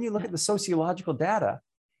 because when you look at the sociological data,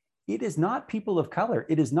 it is not people of color,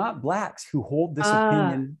 it is not blacks who hold this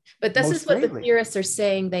opinion. But this is what the theorists are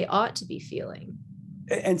saying they ought to be feeling.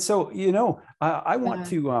 And so, you know, I want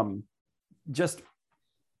to just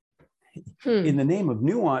in the name of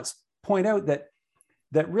nuance, point out that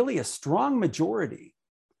really a strong majority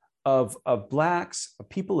of blacks, of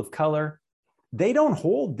people of color, they don't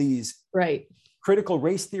hold these critical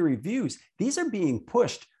race theory views. These are being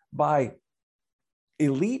pushed by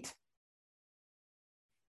elite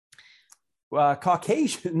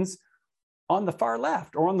Caucasians on the far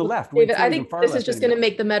left or on the left. David, I think this is just going to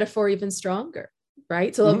make the metaphor even stronger.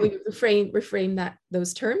 Right. So we reframe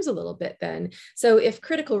those terms a little bit then. So if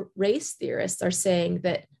critical race theorists are saying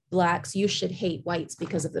that blacks, you should hate whites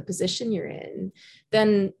because of the position you're in,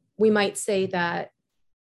 then we might say that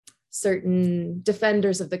certain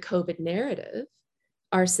defenders of the COVID narrative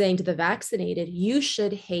are saying to the vaccinated, you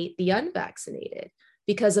should hate the unvaccinated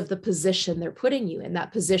because of the position they're putting you in,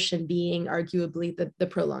 that position being arguably the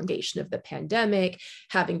prolongation of the pandemic,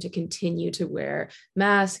 having to continue to wear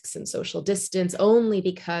masks and social distance only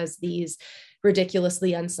because these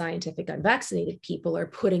ridiculously unscientific unvaccinated people are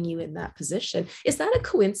putting you in that position. Is that a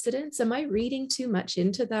coincidence? Am I reading too much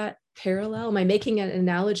into that parallel? Am I making an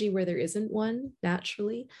analogy where there isn't one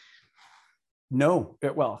naturally? No,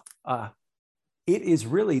 it is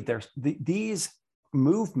really these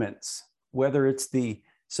movements, whether it's the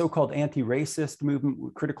so-called anti-racist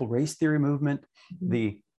movement, critical race theory movement,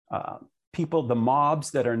 the people, the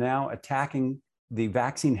mobs that are now attacking the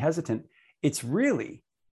vaccine hesitant, it's really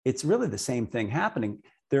the same thing happening.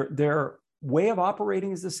 Their way of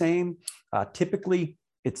operating is the same. Typically,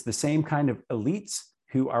 it's the same kind of elites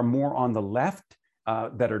who are more on the left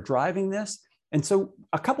that are driving this. And so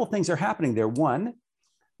a couple of things are happening there. One,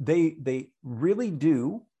 they really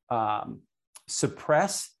do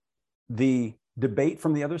suppress the debate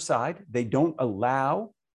from the other side. They don't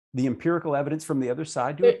allow the empirical evidence from the other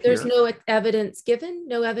side to appear. There's no evidence given,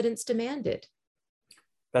 no evidence demanded.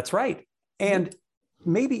 That's right. And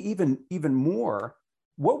maybe even more,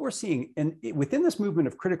 what we're seeing, and within this movement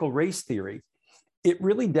of critical race theory, it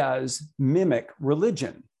really does mimic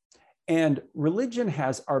religion. And religion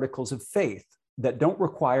has articles of faith that don't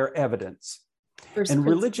require evidence. And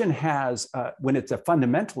religion has, when it's a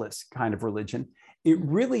fundamentalist kind of religion, it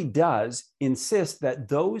really does insist that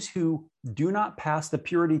those who do not pass the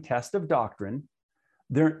purity test of doctrine,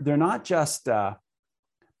 they're not just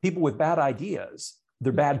people with bad ideas,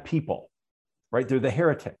 they're bad people, right? They're the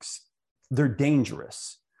heretics, they're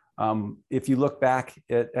dangerous. If you look back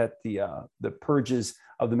at the purges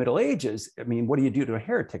of the Middle Ages, I mean, what do you do to a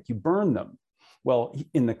heretic? You burn them. Well,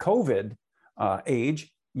 in the COVID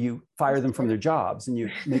age, you fire them from their jobs and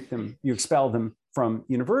you expel them from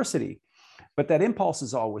university. But that impulse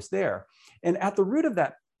is always there. And at the root of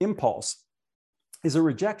that impulse is a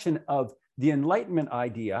rejection of the Enlightenment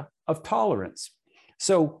idea of tolerance.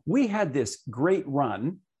 So we had this great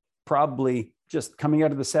run, probably just coming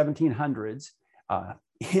out of the 1700s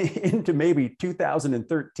into maybe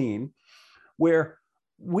 2013, where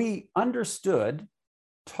we understood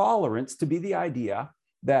tolerance to be the idea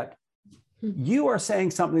that you are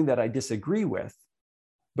saying something that I disagree with,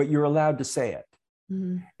 but you're allowed to say it.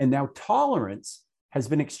 And now tolerance has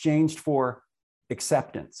been exchanged for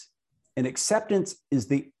acceptance. And acceptance is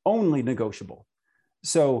the only negotiable.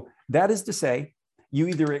 So that is to say, you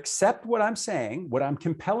either accept what I'm saying, what I'm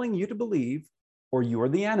compelling you to believe, or you're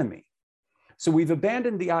the enemy. So we've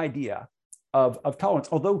abandoned the idea of tolerance,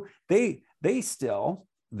 although they still,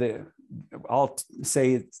 the I'll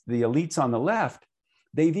say it's the elites on the left,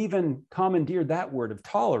 they've even commandeered that word of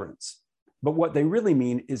tolerance. But what they really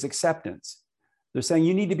mean is acceptance. They're saying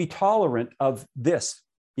you need to be tolerant of this.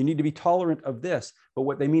 You need to be tolerant of this. But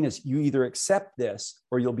what they mean is you either accept this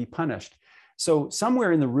or you'll be punished. So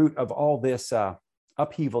somewhere in the root of all this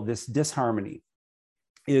upheaval, this disharmony,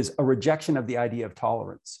 is a rejection of the idea of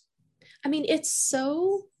tolerance. I mean, it's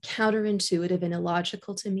so counterintuitive and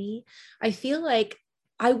illogical to me. I feel like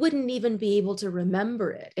I wouldn't even be able to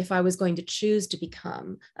remember it if I was going to choose to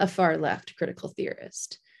become a far left critical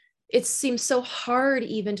theorist. It seems so hard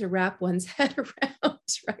even to wrap one's head around,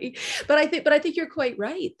 right? But I think you're quite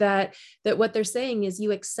right that what they're saying is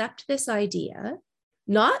you accept this idea,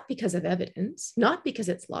 not because of evidence, not because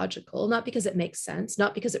it's logical, not because it makes sense,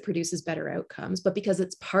 not because it produces better outcomes, but because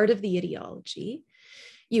it's part of the ideology.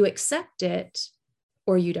 You accept it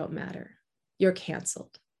or you don't matter. You're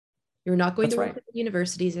canceled. You're not going to work at the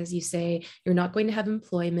universities, as you say. You're not going to have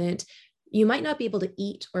employment. You might not be able to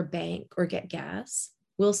eat or bank or get gas.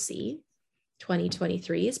 We'll see.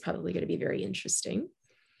 2023 is probably going to be very interesting.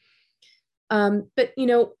 But,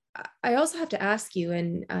 I also have to ask you,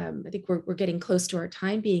 and I think we're getting close to our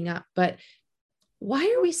time being up, but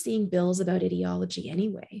why are we seeing bills about ideology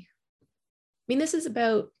anyway? I mean, this is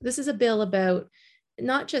a bill about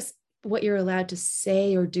not just what you're allowed to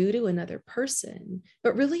say or do to another person,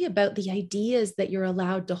 but really about the ideas that you're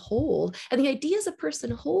allowed to hold. And the ideas a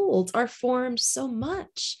person holds are formed so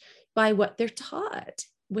much by what they're taught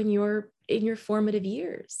when you're in your formative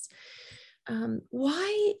years.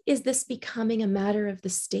 Why is this becoming a matter of the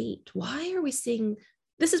state? Why are we seeing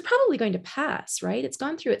this is probably going to pass, right? It's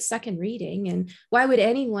gone through its second reading. And why would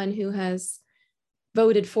anyone who has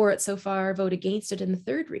voted for it so far vote against it in the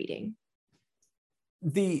third reading?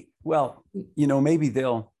 Maybe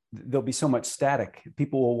there'll be so much static.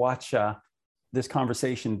 People will watch this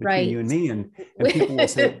conversation between you and me, and people will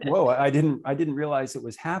say, "Whoa, I didn't realize it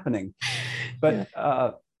was happening." But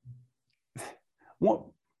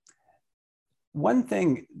one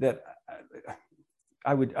thing that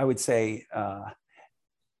I would say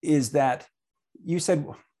is that you said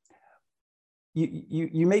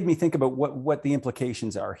you made me think about what the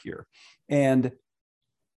implications are here, and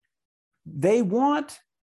they really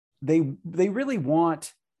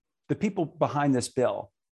want the people behind this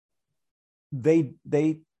bill. They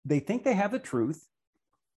think they have the truth.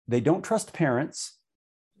 They don't trust parents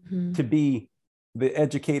to be the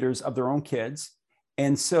educators of their own kids.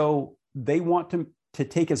 And so they want to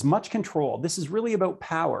take as much control. This is really about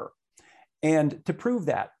power. And to prove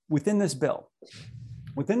that within this bill,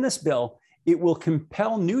 it will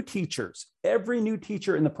compel new teachers. Every new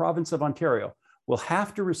teacher in the province of Ontario will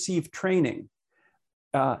have to receive training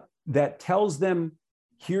that tells them,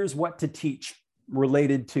 here's what to teach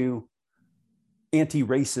related to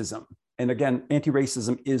anti-racism. And again,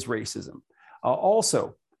 anti-racism is racism.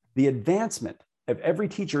 Also, the advancement of every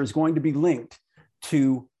teacher is going to be linked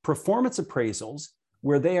to performance appraisals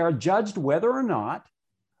where they are judged whether or not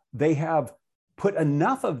they have put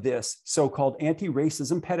enough of this so-called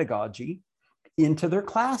anti-racism pedagogy into their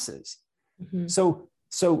classes. Mm-hmm.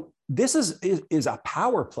 So this is a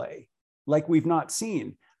power play like we've not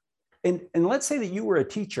seen. And let's say that you were a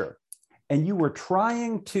teacher and you were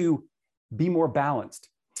trying to be more balanced,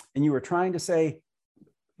 and you were trying to say,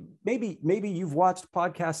 maybe you've watched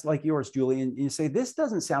podcasts like yours, Julie, and you say, this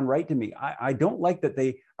doesn't sound right to me. I don't like that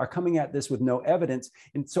they are coming at this with no evidence.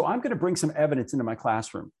 And so I'm going to bring some evidence into my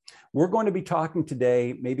classroom. We're going to be talking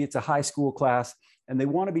today, maybe it's a high school class, and they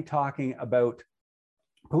want to be talking about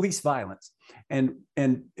police violence. And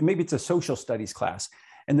maybe it's a social studies class.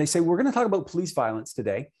 And they say, we're going to talk about police violence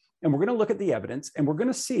today, and we're going to look at the evidence, and we're going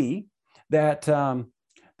to see that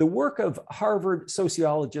the work of Harvard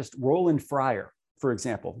sociologist Roland Fryer, for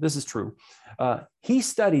example, this is true. He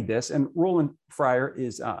studied this, and Roland Fryer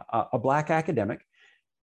is a Black academic.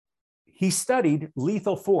 He studied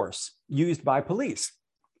lethal force used by police.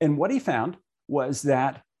 And what he found was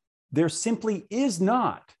that there simply is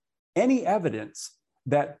not any evidence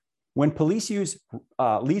that when police use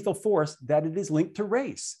lethal force, that it is linked to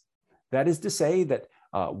race. That is to say that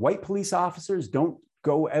white police officers don't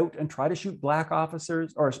go out and try to shoot Black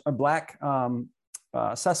officers or Black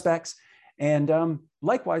suspects. And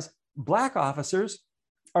likewise, Black officers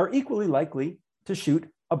are equally likely to shoot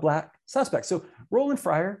a Black suspect. So Roland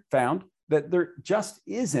Fryer found that there just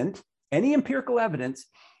isn't any empirical evidence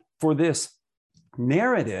for this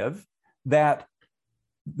narrative that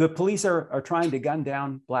the police are trying to gun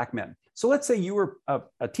down Black men. So let's say you were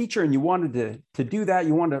a teacher and you wanted to do that,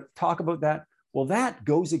 you wanted to talk about that. Well, that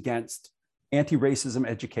goes against anti-racism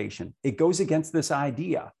education. It goes against this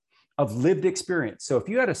idea of lived experience. So if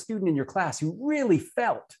you had a student in your class who really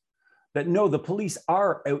felt that, no, the police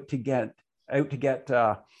are out to get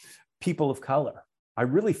people of color, I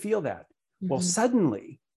really feel that. Mm-hmm. Well,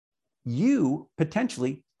 suddenly you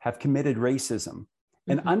potentially have committed racism.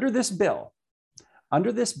 Mm-hmm. And under this bill,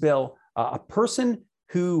 a person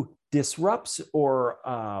who disrupts or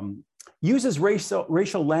uses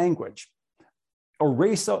racial language or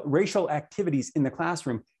racial activities in the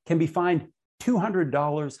classroom can be fined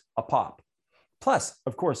 $200 a pop. Plus,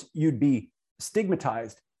 of course, you'd be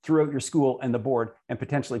stigmatized throughout your school and the board and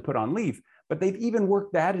potentially put on leave. But they've even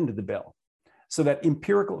worked that into the bill so that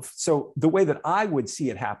so the way that I would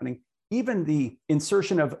see it happening, even the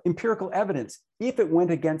insertion of empirical evidence, if it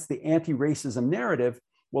went against the anti-racism narrative,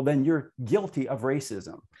 well, then you're guilty of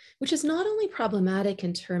racism. Which is not only problematic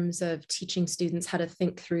in terms of teaching students how to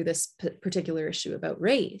think through this particular issue about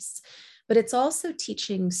race, but it's also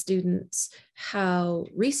teaching students how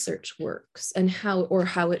research works and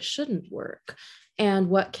how it shouldn't work, and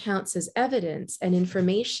what counts as evidence and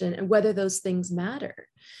information, and whether those things matter.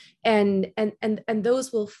 And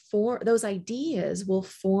those ideas will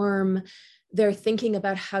form their thinking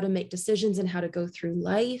about how to make decisions and how to go through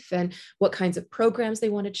life, and what kinds of programs they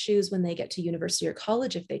want to choose when they get to university or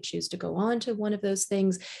college. If they choose to go on to one of those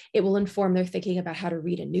things, it will inform their thinking about how to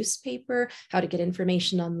read a newspaper, how to get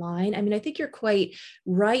information online. I mean, I think you're quite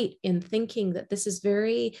right in thinking that this is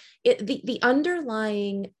the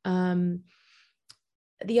underlying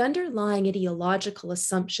ideological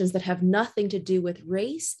assumptions that have nothing to do with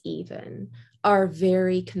race even are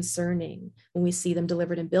very concerning when we see them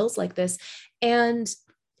delivered in bills like this. And,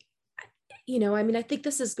 I mean, I think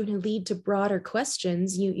this is going to lead to broader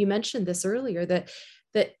questions. You mentioned this earlier, that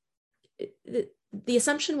the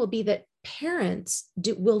assumption will be that parents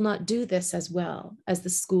will not do this as well as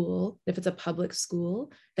the school. If it's a public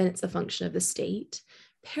school, then it's a function of the state.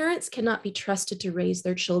 Parents cannot be trusted to raise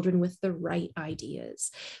their children with the right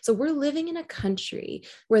ideas. So we're living in a country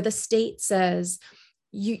where the state says,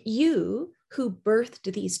 you who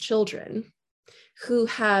birthed these children, who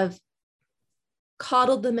have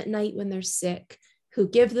coddled them at night when they're sick, who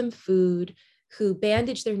give them food, who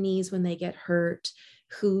bandage their knees when they get hurt,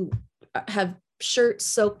 who have shirts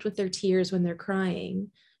soaked with their tears when they're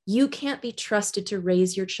crying, you can't be trusted to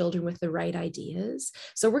raise your children with the right ideas.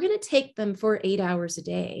 So we're going to take them for 8 hours a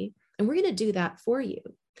day, and we're going to do that for you.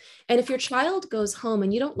 And if your child goes home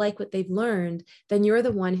and you don't like what they've learned, then you're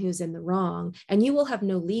the one who's in the wrong, and you will have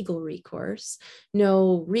no legal recourse,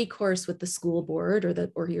 no recourse with the school board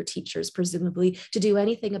or your teachers, presumably, to do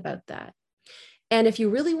anything about that. And if you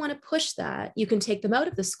really want to push that, you can take them out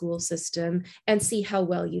of the school system and see how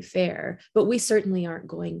well you fare. But we certainly aren't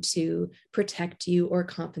going to protect you or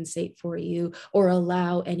compensate for you or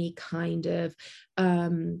allow any kind of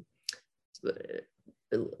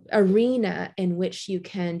arena in which you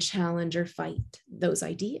can challenge or fight those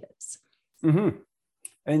ideas. Mm-hmm.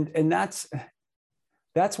 And that's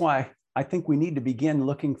why I think we need to begin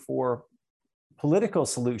looking for political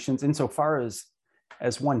solutions insofar as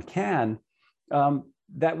one can,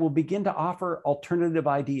 that will begin to offer alternative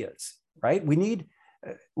ideas, right? We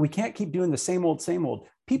can't keep doing the same old.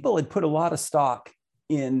 People had put a lot of stock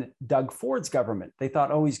in Doug Ford's government. They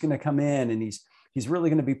thought, oh, he's going to come in and he's really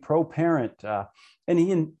going to be pro-parent.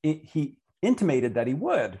 And he intimated that he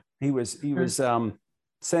would. He was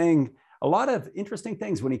saying a lot of interesting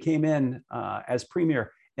things when he came in as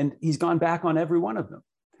premier, and he's gone back on every one of them.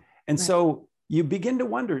 And right. So you begin to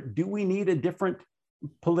wonder, do we need a different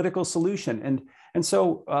political solution? And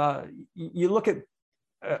so you look at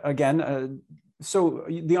so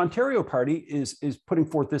the Ontario Party is putting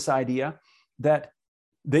forth this idea that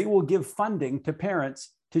they will give funding to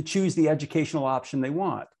parents to choose the educational option they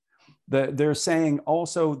want. They're saying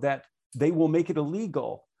also that they will make it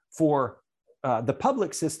illegal for the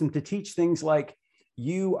public system to teach things like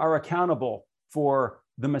you are accountable for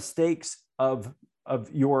the mistakes of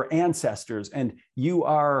your ancestors, and you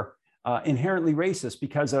are inherently racist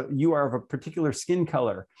because you are of a particular skin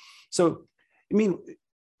color. So, I mean,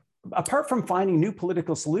 apart from finding new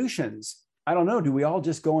political solutions, I don't know, do we all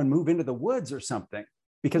just go and move into the woods or something?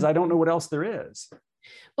 Because I don't know what else there is.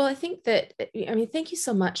 Well, I think that, thank you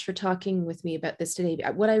so much for talking with me about this today.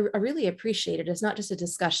 What I really appreciated is not just a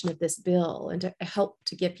discussion of this bill and to help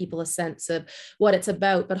to give people a sense of what it's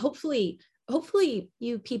about, but hopefully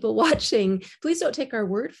you people watching, please don't take our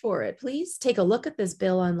word for it. Please take a look at this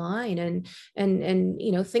bill online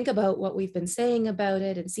and think about what we've been saying about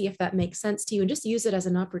it and see if that makes sense to you, and just use it as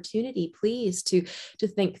an opportunity, please, to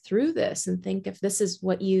think through this and think if this is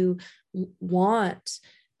what you want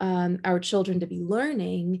our children to be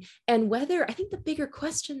learning, and whether, I think the bigger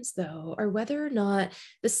questions though are whether or not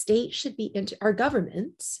the state should be into our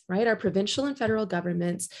governments, right? Our provincial and federal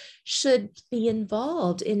governments should be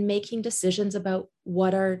involved in making decisions about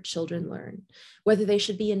what our children learn, whether they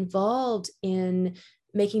should be involved in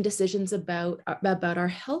making decisions about our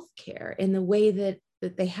healthcare in the way that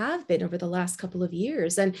they have been over the last couple of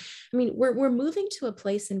years. And I mean, we're moving to a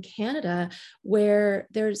place in Canada where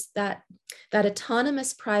there's that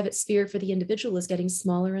autonomous private sphere for the individual is getting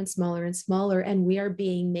smaller and smaller and smaller, and we are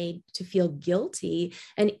being made to feel guilty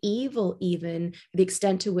and evil, even the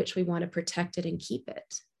extent to which we want to protect it and keep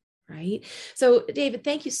it. Right. So, David,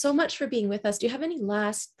 thank you so much for being with us. Do you have any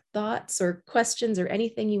last thoughts or questions or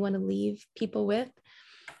anything you want to leave people with?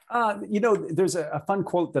 There's a fun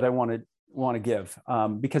quote that I want to give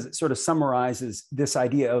because it sort of summarizes this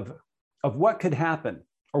idea of what could happen,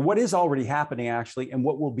 or what is already happening actually, and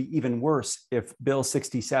what will be even worse if Bill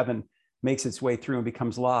 67 makes its way through and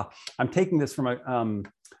becomes law. I'm taking this from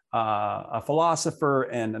a philosopher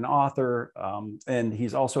and an author, and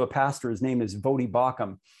he's also a pastor. His name is Vodi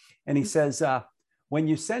Bakum. And he says, when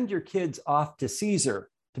you send your kids off to Caesar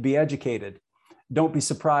to be educated, don't be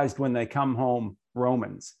surprised when they come home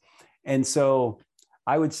Romans. And so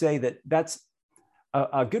I would say that that's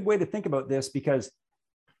a good way to think about this, because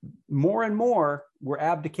more and more we're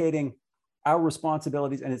abdicating our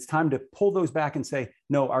responsibilities, and it's time to pull those back and say,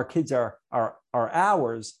 no, our kids are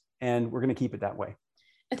ours, and we're going to keep it that way.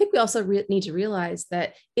 I think we also need to realize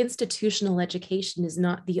that institutional education is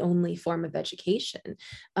not the only form of education.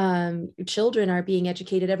 Children are being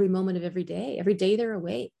educated every moment of every day. Every day they're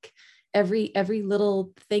awake. Every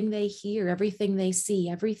little thing they hear, everything they see,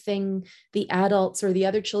 everything the adults or the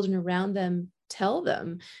other children around them tell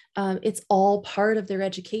them, it's all part of their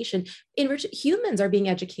education. Humans are being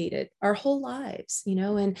educated our whole lives,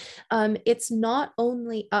 and it's not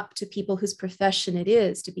only up to people whose profession it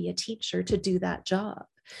is to be a teacher to do that job.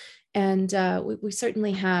 And we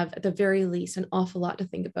certainly have, at the very least, an awful lot to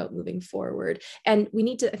think about moving forward. And we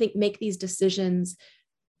need to, I think, make these decisions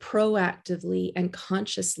proactively and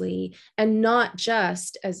consciously, and not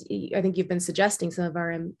just, as I think you've been suggesting some of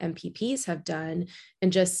our MPPs have done,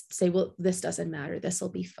 and just say, well, this doesn't matter, this will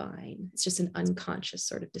be fine. It's just an unconscious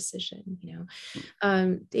sort of decision,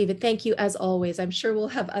 David, thank you as always. I'm sure we'll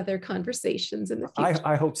have other conversations in the future.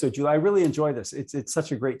 I hope so, Julie. I really enjoy this. It's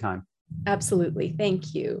such a great time. Absolutely.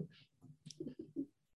 Thank you.